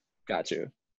 Got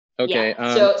you. Okay.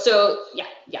 Yeah. So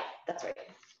yeah, that's right.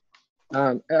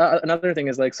 Another thing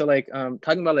is like, so like,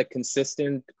 talking about like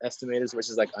consistent estimators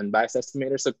versus like unbiased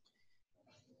estimators.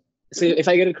 So if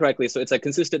I get it correctly, so it's like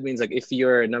consistent means like if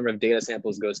your number of data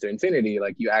samples goes to infinity,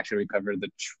 like you actually recover the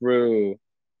true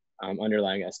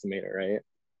underlying estimator, right?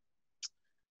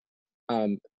 Are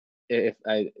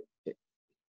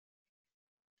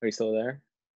you still there?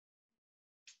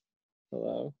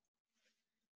 Hello?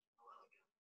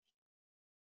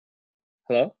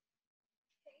 Hello?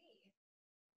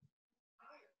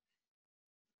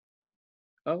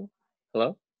 Oh,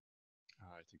 hello?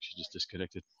 I think she just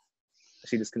disconnected.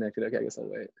 She disconnected. Okay, I guess I'll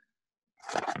wait.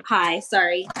 Hi,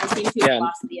 sorry. I seem to have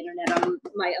lost the internet on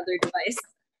my other device.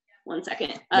 One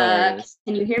second. No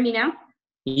Can you hear me now?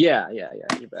 Yeah,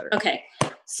 you're better. Okay.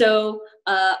 So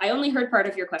I only heard part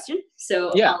of your question.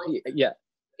 So yeah.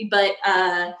 But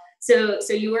so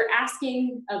you were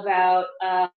asking about